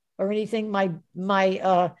bell or anything, my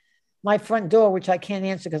front door, which I can't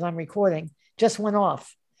answer because I'm recording, just went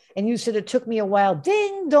off. And you said it took me a while.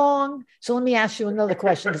 Ding dong. So let me ask you another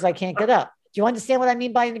question because I can't get up. Do you understand what I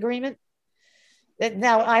mean by an agreement?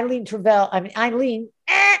 Now, Eileen Travell,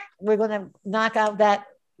 we're going to knock out that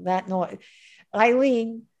noise.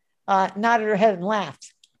 Eileen nodded her head and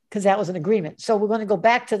laughed because that was an agreement. So we're going to go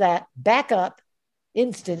back to that, back up,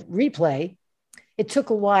 instant replay. It took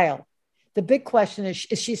a while. The big question is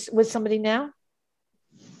she with somebody now?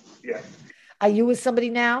 Yeah. Are you with somebody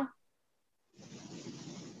now?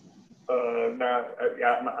 No,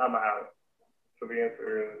 I'm out. So the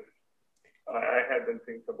answer is I had been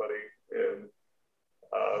seeing somebody, and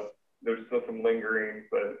there's still some lingering,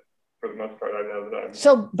 but for the most part, I know that I'm.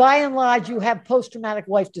 So by and large, you have post-traumatic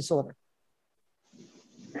wife disorder.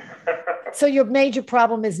 So your major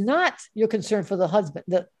problem is not your concern for the husband,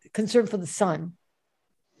 the concern for the son.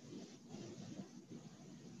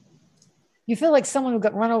 You feel like someone who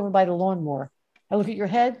got run over by the lawnmower. I look at your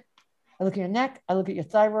head, I look at your neck, I look at your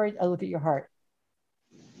thyroid, I look at your heart.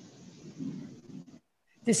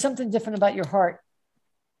 There's something different about your heart.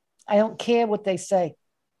 I don't care what they say.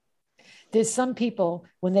 There's some people,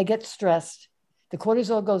 when they get stressed, the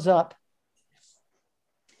cortisol goes up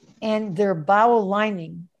and their bowel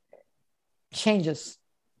lining changes.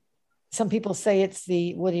 Some people say it's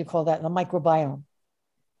the microbiome.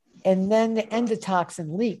 And then the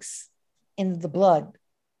endotoxin leaks into the blood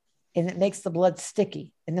and it makes the blood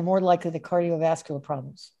sticky and they're more likely to cardiovascular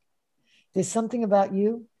problems. There's something about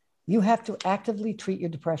you. You have to actively treat your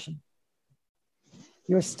depression.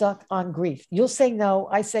 You're stuck on grief. You'll say no,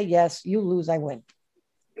 I say yes, you lose, I win.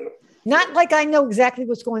 Not like I know exactly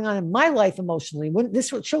what's going on in my life emotionally.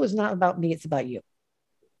 This show is not about me, it's about you.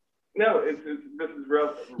 No, this is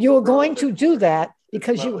real. You are going to do that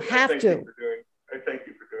because you have to. I thank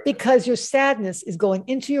you for doing it. Because your sadness is going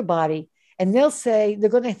into your body and they're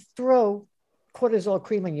going to throw cortisol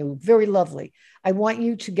cream on you. Very lovely. I want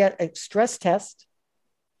you to get a stress test.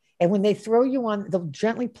 And when they throw you on, they'll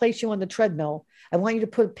gently place you on the treadmill. I want you to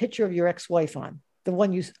put a picture of your ex-wife on, the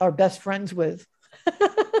one you are best friends with.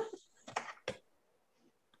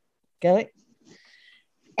 Get it?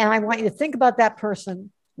 And I want you to think about that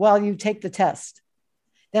person while you take the test.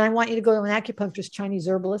 Then I want you to go to an acupuncturist, Chinese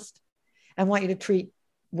herbalist. I want you to treat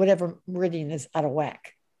whatever meridian is out of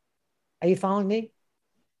whack. Are you following me?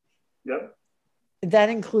 Yep. That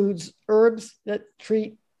includes herbs that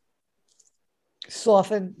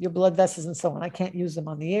soften your blood vessels and so on. I can't use them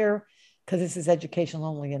on the air because this is educational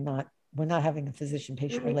only and we're not having a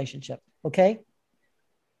physician-patient relationship. Okay?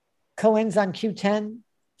 Coenzyme Q10,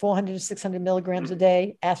 400 to 600 milligrams a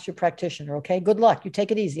day. Ask your practitioner. Okay? Good luck. You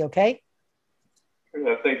take it easy. Okay?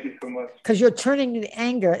 Yeah, thank you so much. Because you're turning the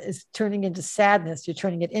anger is turning into sadness. You're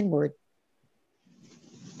turning it inward.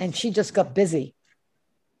 And she just got busy.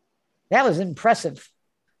 That was impressive.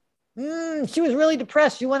 She was really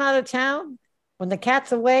depressed. You went out of town. When the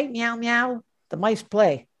cat's away, meow, meow, the mice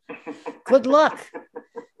play. Good luck.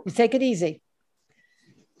 You take it easy.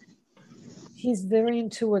 He's very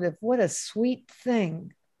intuitive. What a sweet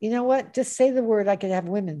thing you know what? Just say the word. I could have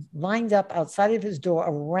women lined up outside of his door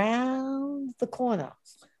around the corner.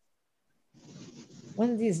 One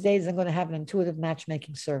of these days, I'm going to have an intuitive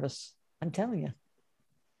matchmaking service. I'm telling you.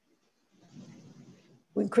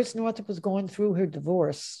 When Chris Northrup was going through her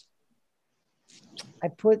divorce, I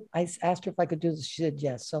asked her if I could do this. She said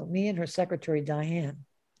yes. So me and her secretary, Diane,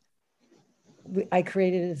 I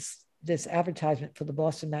created this advertisement for the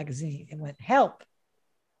Boston Magazine and went, help,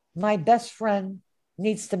 my best friend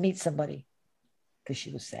needs to meet somebody, because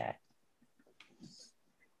she was sad.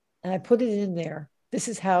 And I put it in there. This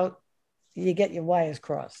is how you get your wires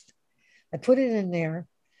crossed. I put it in there,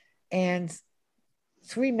 and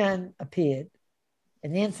 3 men appeared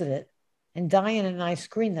and answered it, and Diane and I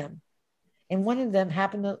screened them. And one of them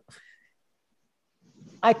happened to,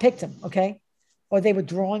 I picked them, okay? Or they were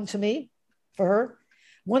drawn to me for her.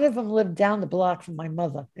 One of them lived down the block from my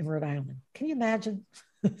mother in Rhode Island. Can you imagine?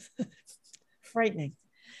 Frightening.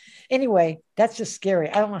 Anyway, that's just scary.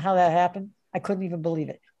 I don't know how that happened. I couldn't even believe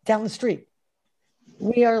it. Down the street.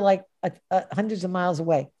 We are like hundreds of miles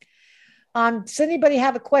away. Does anybody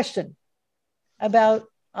have a question about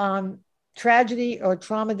tragedy or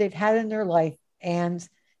trauma they've had in their life and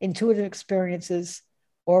intuitive experiences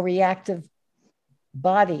or reactive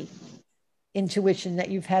body intuition that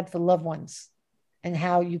you've had for loved ones, and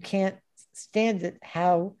how you can't stand it,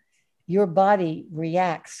 how your body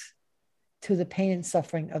reacts to the pain and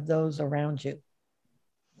suffering of those around you?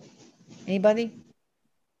 Anybody?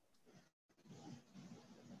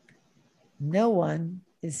 No one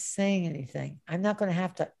is saying anything. I'm not going to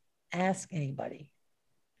have to ask anybody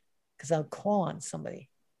because I'll call on somebody.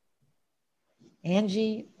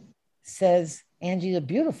 Angie says, Angie the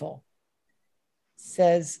Beautiful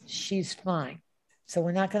says she's fine. So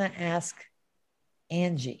we're not going to ask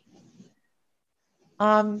Angie.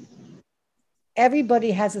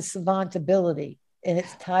 Everybody has a savant ability, and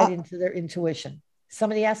it's tied into their intuition.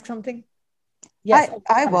 Somebody ask something? Yes.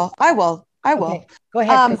 I will. Okay. Go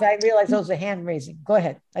ahead, because I realized those are hand raising. Go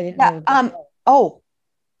ahead. I didn't know.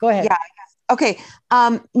 Go ahead. Yeah. Okay.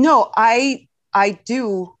 No, I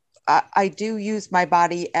do use my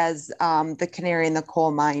body as the canary in the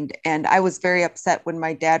coal mine. And I was very upset when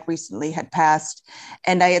my dad recently had passed,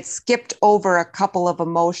 and I had skipped over a couple of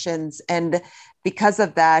emotions. And because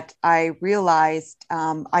of that, I realized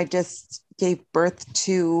I just gave birth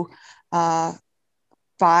to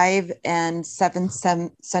 5 and 7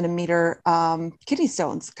 centimeter kidney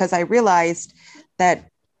stones, because I realized that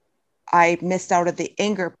I missed out of the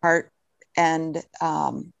anger part, and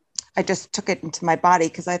I just took it into my body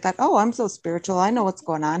because I thought, oh, I'm so spiritual. I know what's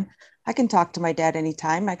going on. I can talk to my dad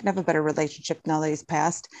anytime. I can have a better relationship now that he's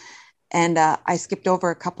passed. And I skipped over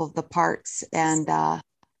a couple of the parts, and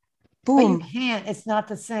boom. But you can't. It's not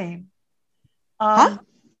the same.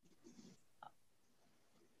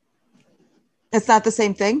 It's not the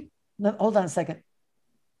same thing? Hold on a second.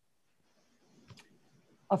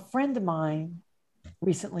 A friend of mine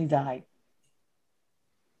recently died,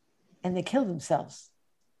 and they killed themselves.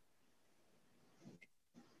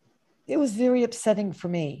 It was very upsetting for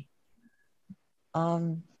me.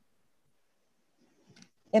 And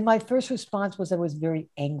my first response was I was very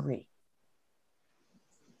angry.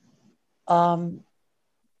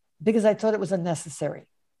 Because I thought it was unnecessary.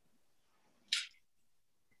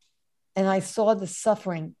 And I saw the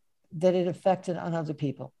suffering that it affected on other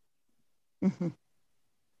people. Mm-hmm.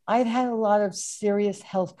 I've had a lot of serious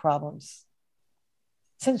health problems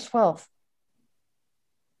since 12.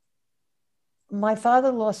 My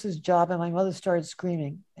father lost his job and my mother started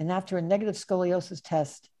screaming. And after a negative scoliosis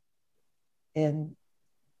test in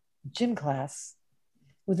gym class,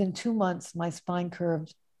 within 2 months, my spine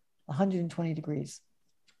curved 120 degrees.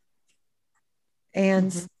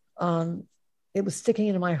 And it was sticking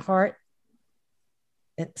into my heart.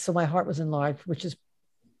 And so my heart was enlarged, which is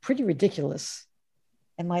pretty ridiculous.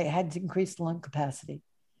 And I had increased lung capacity.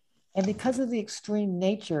 And because of the extreme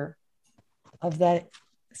nature of that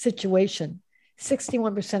situation,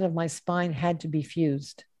 61% of my spine had to be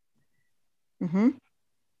fused. Mm-hmm.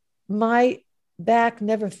 My back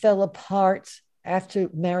never fell apart after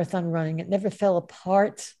marathon running. It never fell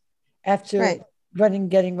apart after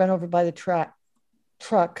getting run over by the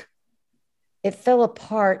truck. It fell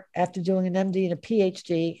apart after doing an MD and a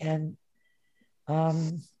PhD and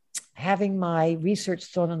having my research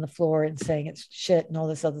thrown on the floor and saying it's shit and all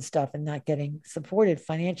this other stuff and not getting supported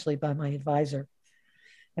financially by my advisor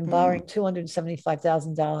and borrowing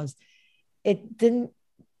 $275,000. It didn't,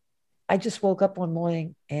 I just woke up one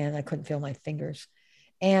morning and I couldn't feel my fingers.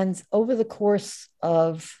 And over the course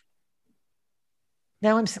of,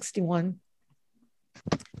 now I'm 61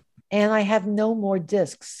 and I have no more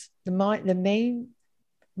discs. The main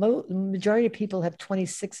the majority of people have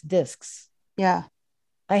 26 discs. Yeah.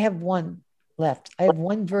 I have one left. I have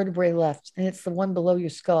one vertebrae left, and it's the one below your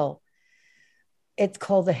skull. It's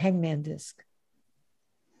called the hangman disc.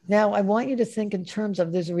 Now, I want you to think in terms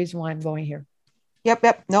of, there's a reason why I'm going here.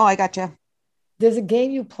 Yep. No, I got you. There's a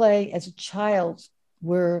game you play as a child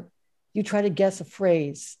where you try to guess a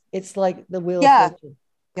phrase. It's like the Wheel of Fortune.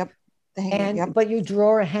 Yep. But you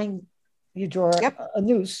draw a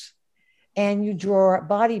noose, and you draw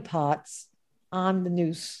body parts on the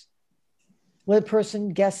noose where the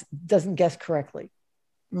person doesn't guess correctly.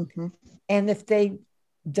 Mm-hmm. And if they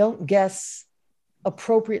don't guess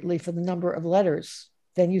appropriately for the number of letters,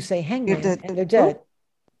 then you say hangman, and they're dead.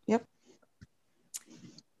 Yep.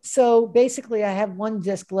 So basically, I have one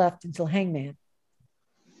disc left until hangman.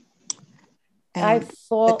 And I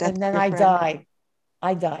fall, and then I die.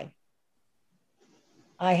 I die.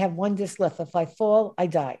 I have one disc left. If I fall, I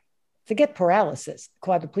die. Forget paralysis,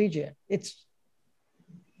 quadriplegia.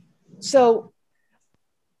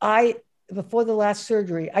 Before the last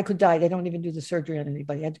surgery, I could die. They don't even do the surgery on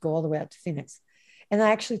anybody. I had to go all the way out to Phoenix. And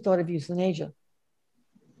I actually thought of euthanasia.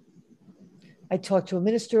 I talked to a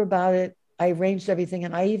minister about it. I arranged everything.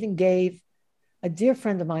 And I even gave a dear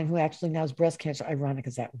friend of mine who actually now has breast cancer, ironic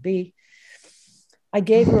as that would be, I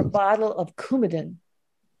gave her a bottle of Coumadin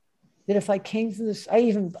that if I came to this,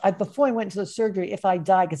 before I went to the surgery, if I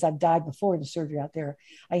died, because I've died before the surgery out there,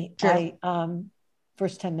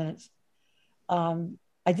 first 10 minutes,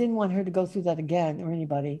 I didn't want her to go through that again or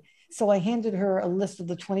anybody. So I handed her a list of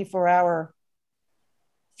the 24-hour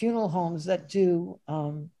funeral homes that do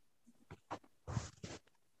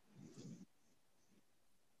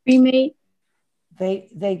cremate.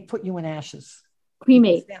 They put you in ashes.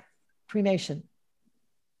 Cremation.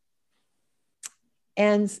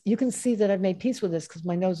 And you can see that I've made peace with this because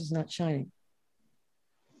my nose is not shining.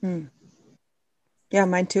 Yeah,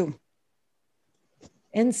 mine too.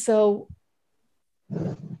 And so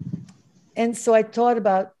I thought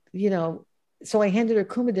about, so I handed her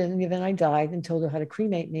Coumadin and then I died and told her how to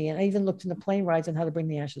cremate me. And I even looked into plane rides on how to bring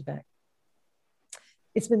the ashes back.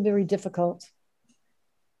 It's been very difficult.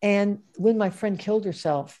 And when my friend killed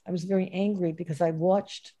herself, I was very angry because I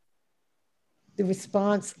watched the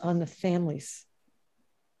response on the families.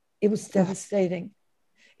 It was devastating.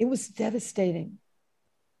 It was devastating.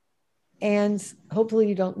 And hopefully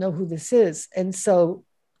you don't know who this is. And so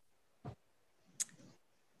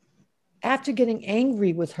after getting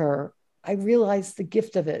angry with her, I realized the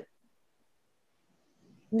gift of it.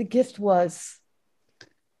 And the gift was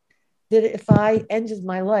that if I ended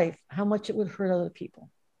my life, how much it would hurt other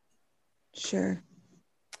people. Sure.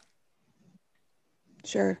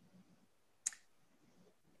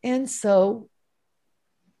 And so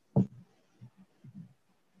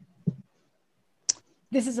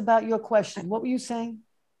this is about your question. What were you saying?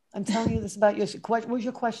 I'm telling you this about your question. What was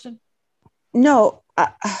your question? No.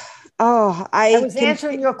 I was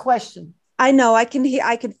answering your question. I know. I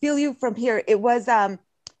can feel you from here. It was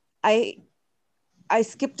I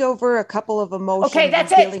skipped over a couple of emotions. Okay,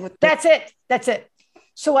 that's it. That's it.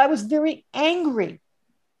 So I was very angry.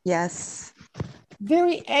 Yes.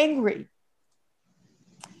 Very angry.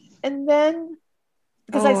 And then,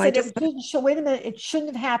 because I said, wait a minute, it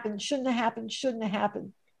shouldn't have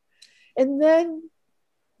happened. And then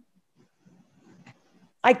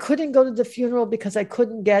I couldn't go to the funeral because I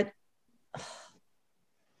couldn't get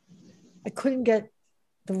the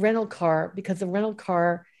rental car because the rental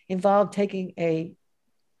car involved it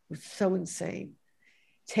was so insane,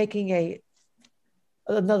 taking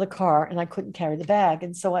another car, and I couldn't carry the bag.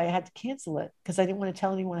 And so I had to cancel it because I didn't want to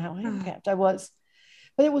tell anyone how handicapped I was.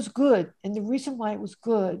 But it was good. And the reason why it was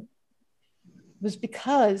good was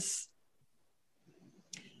because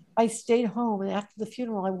I stayed home, and after the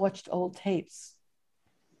funeral, I watched old tapes.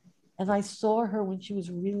 And I saw her when she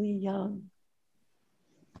was really young.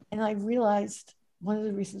 And I realized one of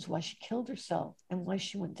the reasons why she killed herself and why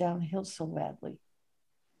she went downhill so badly.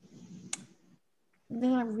 And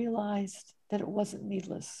then I realized that it wasn't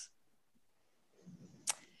needless.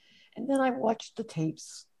 And then I watched the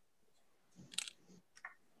tapes.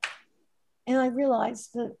 And I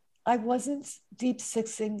realized that I wasn't deep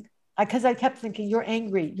sixing, because I kept thinking, you're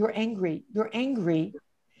angry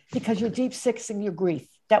because you're deep sixing your grief.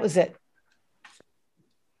 That was it.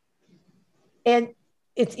 And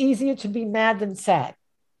it's easier to be mad than sad.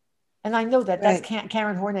 And I know that. Right. That's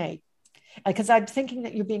Karen Horney. Because I'm thinking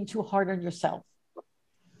that you're being too hard on yourself.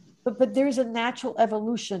 But there's a natural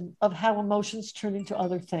evolution of how emotions turn into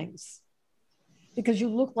other things. Because you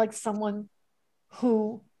look like someone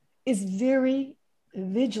who is very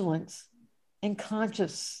vigilant and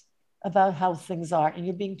conscious about how things are, and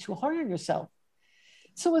you're being too hard on yourself.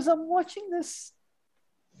 So as I'm watching this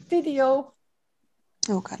video,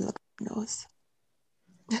 oh God, look at my nose.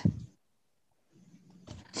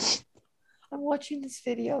 I'm watching this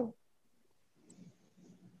video,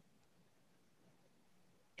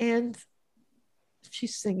 and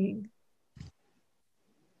she's singing.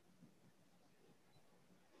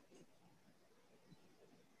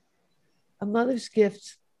 A mother's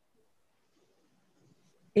gift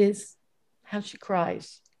is how she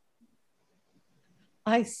cries.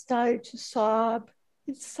 I started to sob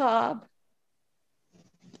and sob.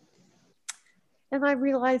 And I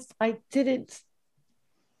realized I didn't.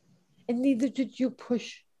 And neither did you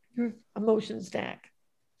push your emotions back.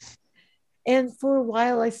 And for a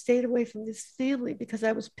while, I stayed away from this family because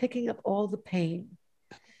I was picking up all the pain.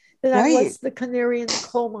 That I was the canary in the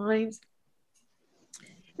coal mines.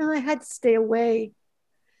 And I had to stay away.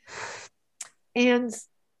 And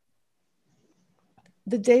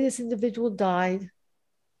the day this individual died,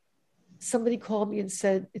 somebody called me and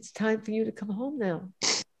said, it's time for you to come home now.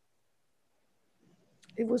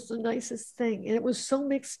 It was the nicest thing. And it was so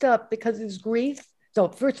mixed up because there's grief. So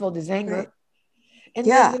first of all, there's anger. Right. And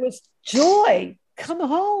then there was joy. Come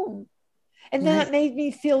home. And then it made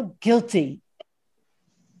me feel guilty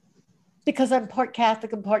because I'm part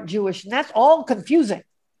Catholic and part Jewish. And that's all confusing.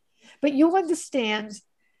 But you understand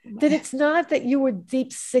that it's not that you were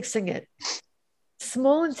deep sixing it.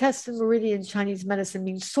 Small intestine meridian Chinese medicine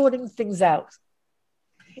means sorting things out.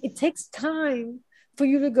 It takes time for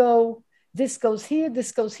you to go, this goes here,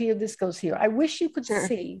 this goes here, this goes here. I wish you could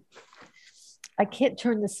see. I can't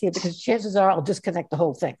turn this here because chances are I'll disconnect the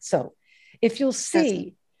whole thing. So if you'll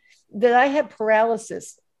see that I had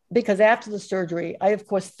paralysis because after the surgery, I of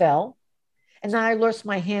course fell and then I lost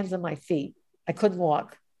my hands and my feet. I couldn't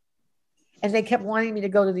walk. And they kept wanting me to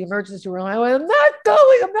go to the emergency room. I went, I'm not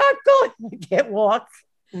going. I can't walk.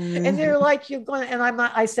 Mm-hmm. And they're like, you're going to, and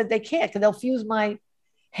I said, they can't because they'll fuse my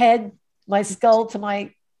head, my skull to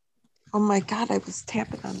my. Oh my God, I was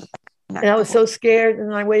tapping on the. And I was so scared.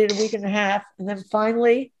 And I waited a week and a half. And then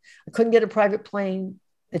finally, I couldn't get a private plane.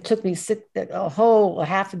 It took me a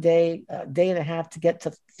half a day and a half to get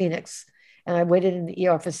to Phoenix. And I waited in the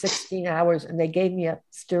ER for 16 hours and they gave me a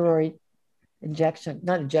steroid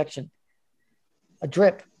a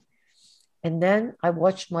drip. And then I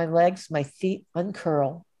watched my legs, my feet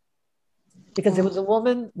uncurl because there was a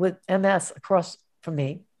woman with MS across from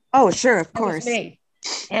me. Oh, sure. Of course. Me.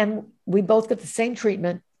 And we both got the same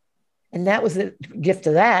treatment. And that was the gift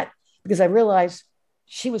of that because I realized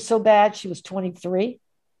she was so bad. She was 23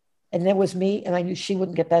 and there was me and I knew she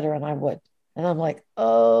wouldn't get better and I would. And I'm like,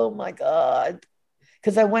 oh my God.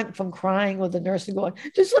 Because I went from crying with the nurse and going,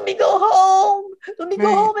 just let me go home. Let me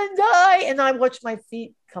go home and die. And I watched my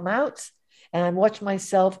feet come out and I watched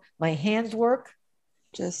myself, my hands work.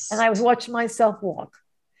 And I was watching myself walk.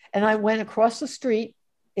 And I went across the street.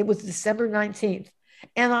 It was December 19th.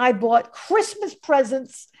 And I bought Christmas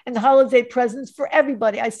presents and holiday presents for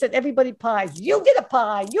everybody. I said, everybody pies. You get a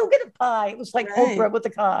pie. You get a pie. It was like Oprah with the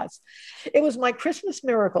cars. It was my Christmas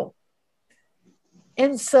miracle.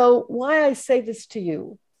 And so why I say this to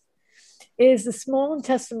you is the small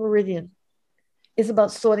intestine meridian is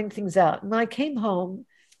about sorting things out. And I came home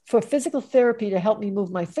for physical therapy to help me move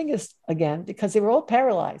my fingers again because they were all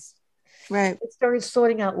paralyzed. Right. I started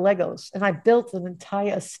sorting out Legos and I built an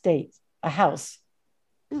entire estate, a house.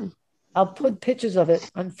 I'll put pictures of it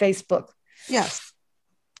on Facebook. Yes.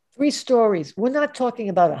 3 stories. We're not talking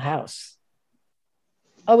about a house.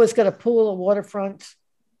 Oh, it's got a pool, a waterfront.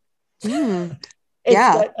 It's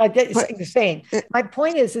insane. My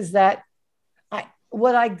point is that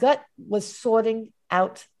what I got was sorting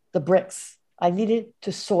out the bricks. I needed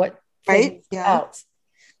to sort things out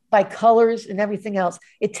by colors and everything else.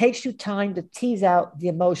 It takes you time to tease out the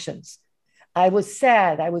emotions. I was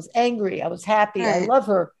sad. I was angry. I was happy. I love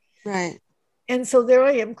her. Right. And so there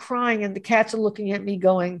I am crying and the cats are looking at me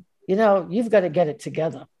going, you've got to get it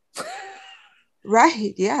together.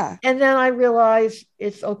 Right. Yeah. And then I realized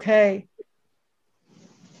it's okay.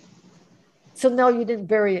 So no, you didn't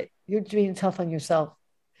bury it. You're being tough on yourself.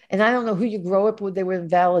 And I don't know who you grow up with. They were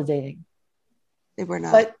invalidating. They were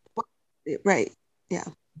not. Right. Yeah.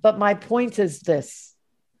 But my point is this.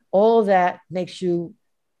 All of that makes you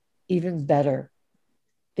even better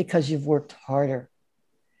because you've worked harder.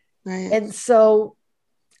 Right. And so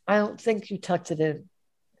I don't think you tucked it in.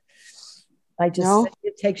 I just think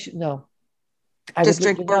it takes you. No. Just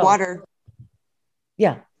drink more water.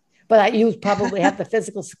 Yeah. But you probably have the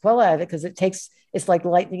physical sequelae of it because it's like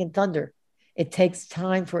lightning and thunder. It takes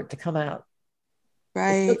time for it to come out.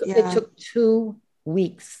 Right. It took 2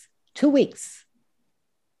 weeks. 2 weeks.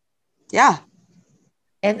 Yeah.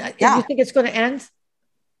 And you think it's going to end?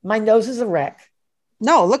 My nose is a wreck.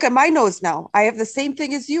 No, look at my nose now. I have the same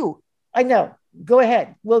thing as you. I know. Go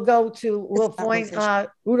ahead. We'll find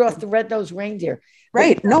Rudolph the Red-Nosed Reindeer.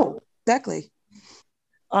 Right. No, exactly.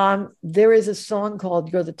 There is a song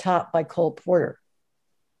called You're the Top by Cole Porter.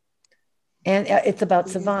 And it's about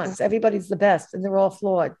savants. Everybody's the best and they're all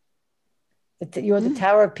flawed. You're the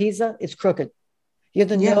Tower of Pisa. It's crooked. You're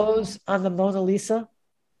the nose on the Mona Lisa.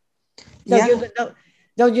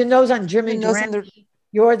 No, your nose on Jimmy Durante.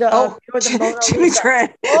 You're the Mona Jimmy Lisa.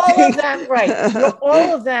 Durante. All of them, right.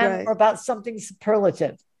 All of them are about something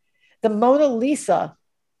superlative. The Mona Lisa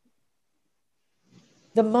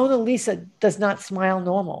does not smile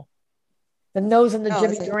normal. The nose on the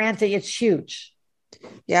Jimmy Durante, it's huge.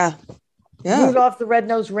 Yeah. Rudolph the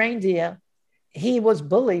Red-Nosed Reindeer, he was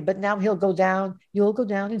bullied, but now you'll go down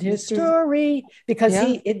in history because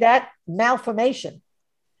that malformation.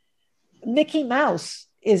 Mickey Mouse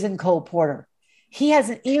is in Cole Porter. He has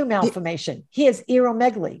an ear malformation. He has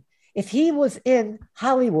earomegaly. If he was in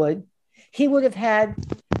Hollywood, he would have had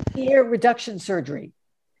ear reduction surgery.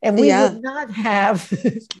 And we would not have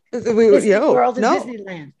Disney World and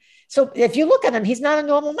Disneyland. So if you look at him, he's not a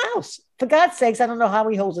normal mouse. For God's sakes, I don't know how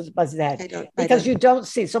he holds his head because you don't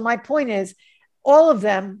see. So my point is, all of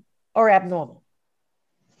them are abnormal.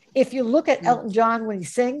 If you look at Elton John when he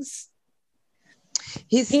sings,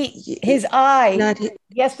 his eye,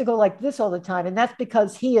 he has to go like this all the time. And that's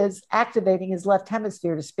because he is activating his left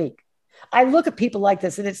hemisphere to speak. I look at people like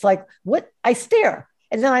this and it's like, what? I stare.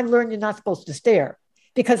 And then I learn you're not supposed to stare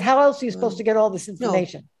because how else are you supposed to get all this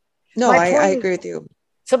information? No, I agree with you.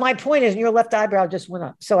 So my point is, your left eyebrow just went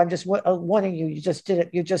up. So I'm just warning you. You just did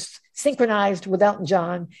it. You just synchronized with Elton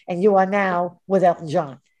John, and you are now with Elton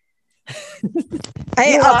John.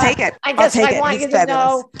 I'll take it. I want you to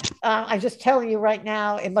know. I'm just telling you right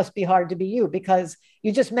now. It must be hard to be you because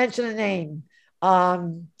you just mentioned a name.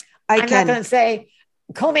 I'm not going to say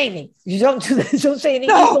Khomeini. You don't do that. Don't say any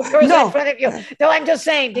evil person in front of you. No, I'm just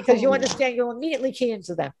saying because you understand. You'll immediately key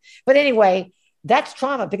into them. But anyway. That's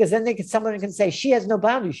trauma because then someone can say she has no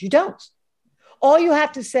boundaries. You don't. All you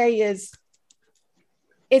have to say is,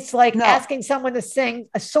 it's like asking someone to sing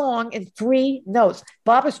a song in 3 notes.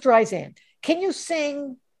 Barbra Streisand, can you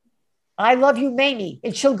sing I Love You, Mamie?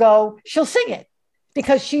 And she'll sing it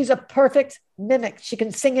because she's a perfect mimic. She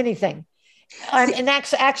can sing anything. And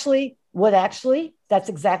that's exactly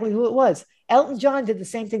who it was. Elton John did the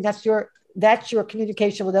same thing. That's your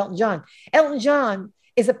communication with Elton John. Elton John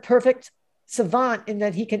is a perfect savant in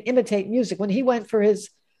that he can imitate music. When he went for his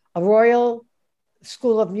Royal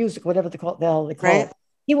School of Music, whatever the hell they call it,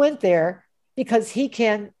 he went there because he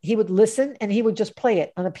would listen and he would just play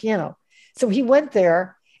it on a piano. So he went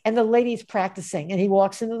there and the lady's practicing and he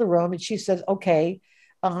walks into the room and she says, okay,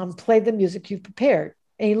 play the music you've prepared.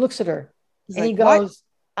 And he looks at her and he goes,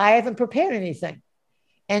 what? I haven't prepared anything.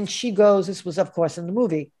 And she goes, this was of course in the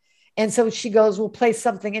movie. And so she goes, we'll play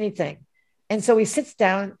something, anything. And so he sits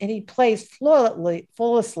down and he plays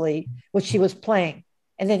flawlessly what she was playing.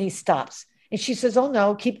 And then he stops. And she says, oh,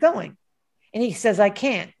 no, keep going. And he says, I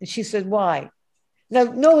can't. And she said, why?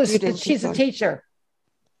 No, she's a teacher.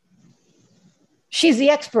 She's the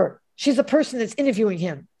expert. She's the person that's interviewing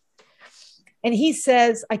him. And he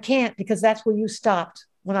says, I can't because that's where you stopped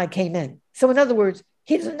when I came in. So in other words,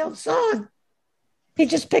 he doesn't know the song. He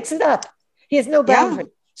just picks it up. He has no boundary.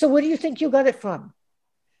 So where do you think you got it from?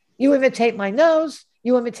 You imitate my nose.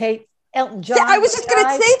 You imitate Elton John. Yeah, I was just going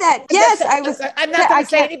to say that. Yes, I was. I'm not going to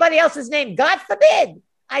say anybody else's name. God forbid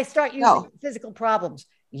I start using physical problems.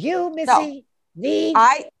 You, Missy, need.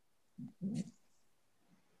 I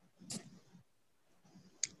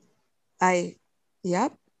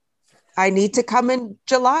need to come in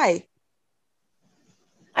July.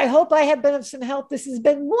 I hope I have been of some help. This has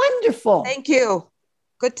been wonderful. Thank you.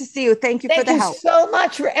 Good to see you. Thank you for the help. Thank you so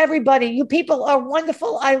much for everybody. You people are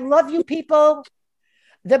wonderful. I love you people.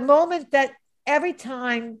 The moment that every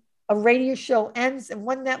time a radio show ends in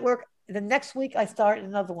one network, the next week I start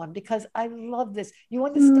another one because I love this. You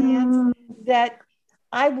understand that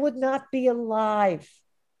I would not be alive.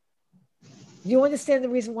 You understand the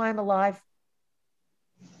reason why I'm alive?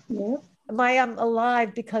 Yeah. I'm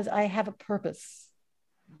alive because I have a purpose.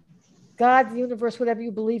 God, the universe, whatever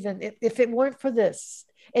you believe in. If it weren't for this,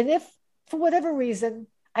 and if for whatever reason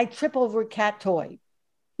I trip over a cat toy,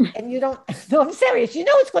 and you don't, no, I'm serious. You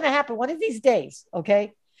know it's going to happen one of these days,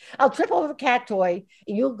 okay? I'll trip over a cat toy,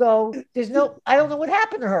 and you'll go, I don't know what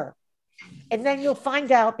happened to her. And then you'll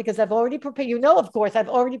find out because I've already prepared, of course, I've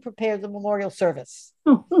already prepared the memorial service.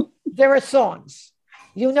 There are songs.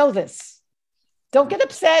 You know this. Don't get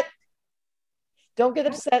upset. Don't get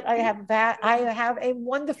upset. I have a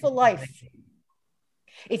wonderful life.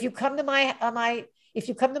 If you come to if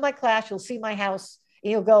you come to my class, you'll see my house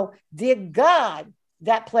and you'll go, dear God,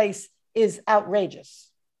 that place is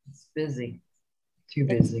outrageous. It's busy. Too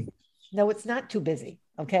busy. No, it's not too busy.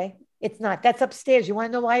 Okay. It's not. That's upstairs. You want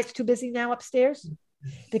to know why it's too busy now upstairs?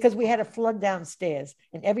 Because we had a flood downstairs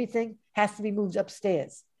and everything has to be moved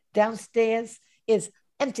upstairs. Downstairs is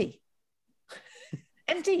empty.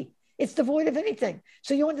 Empty. It's devoid of anything.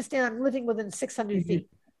 So you understand I'm living within 600 feet.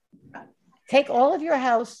 Take all of your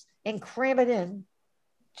house and cram it in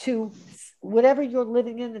to whatever you're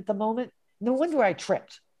living in at the moment. No wonder I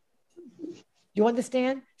tripped. You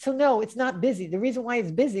understand? So no, it's not busy. The reason why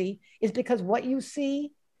it's busy is because what you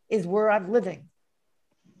see is where I'm living.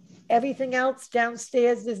 Everything else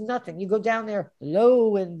downstairs, there's nothing. You go down there,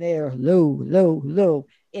 low in there, low, low, low.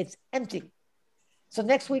 It's empty. So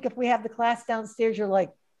next week, if we have the class downstairs, you're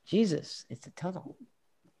like, Jesus, it's a tunnel.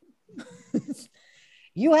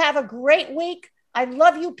 You have a great week. I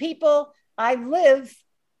love you people. I live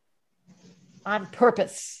on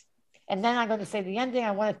purpose. And then I'm going to say the ending.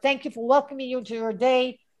 I want to thank you for welcoming you into your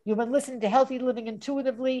day. You've been listening to Healthy Living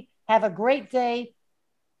Intuitively. Have a great day.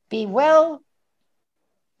 Be well.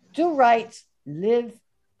 Do right. Live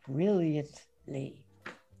brilliantly.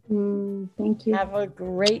 Thank you. Have a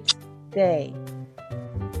great day.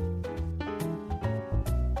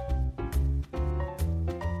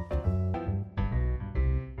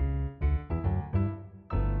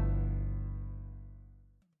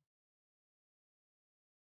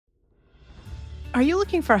 Are you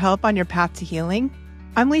looking for help on your path to healing?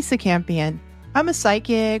 I'm Lisa Campion. I'm a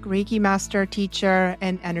psychic, Reiki master, teacher,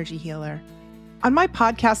 and energy healer. On my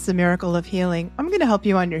podcast, The Miracle of Healing, I'm going to help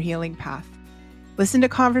you on your healing path. Listen to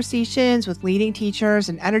conversations with leading teachers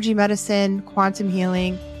in energy medicine, quantum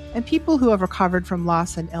healing, and people who have recovered from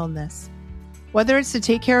loss and illness. Whether it's to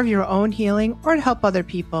take care of your own healing or to help other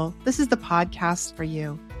people, this is the podcast for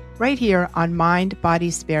you, right here on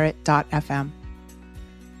mindbodyspirit.fm.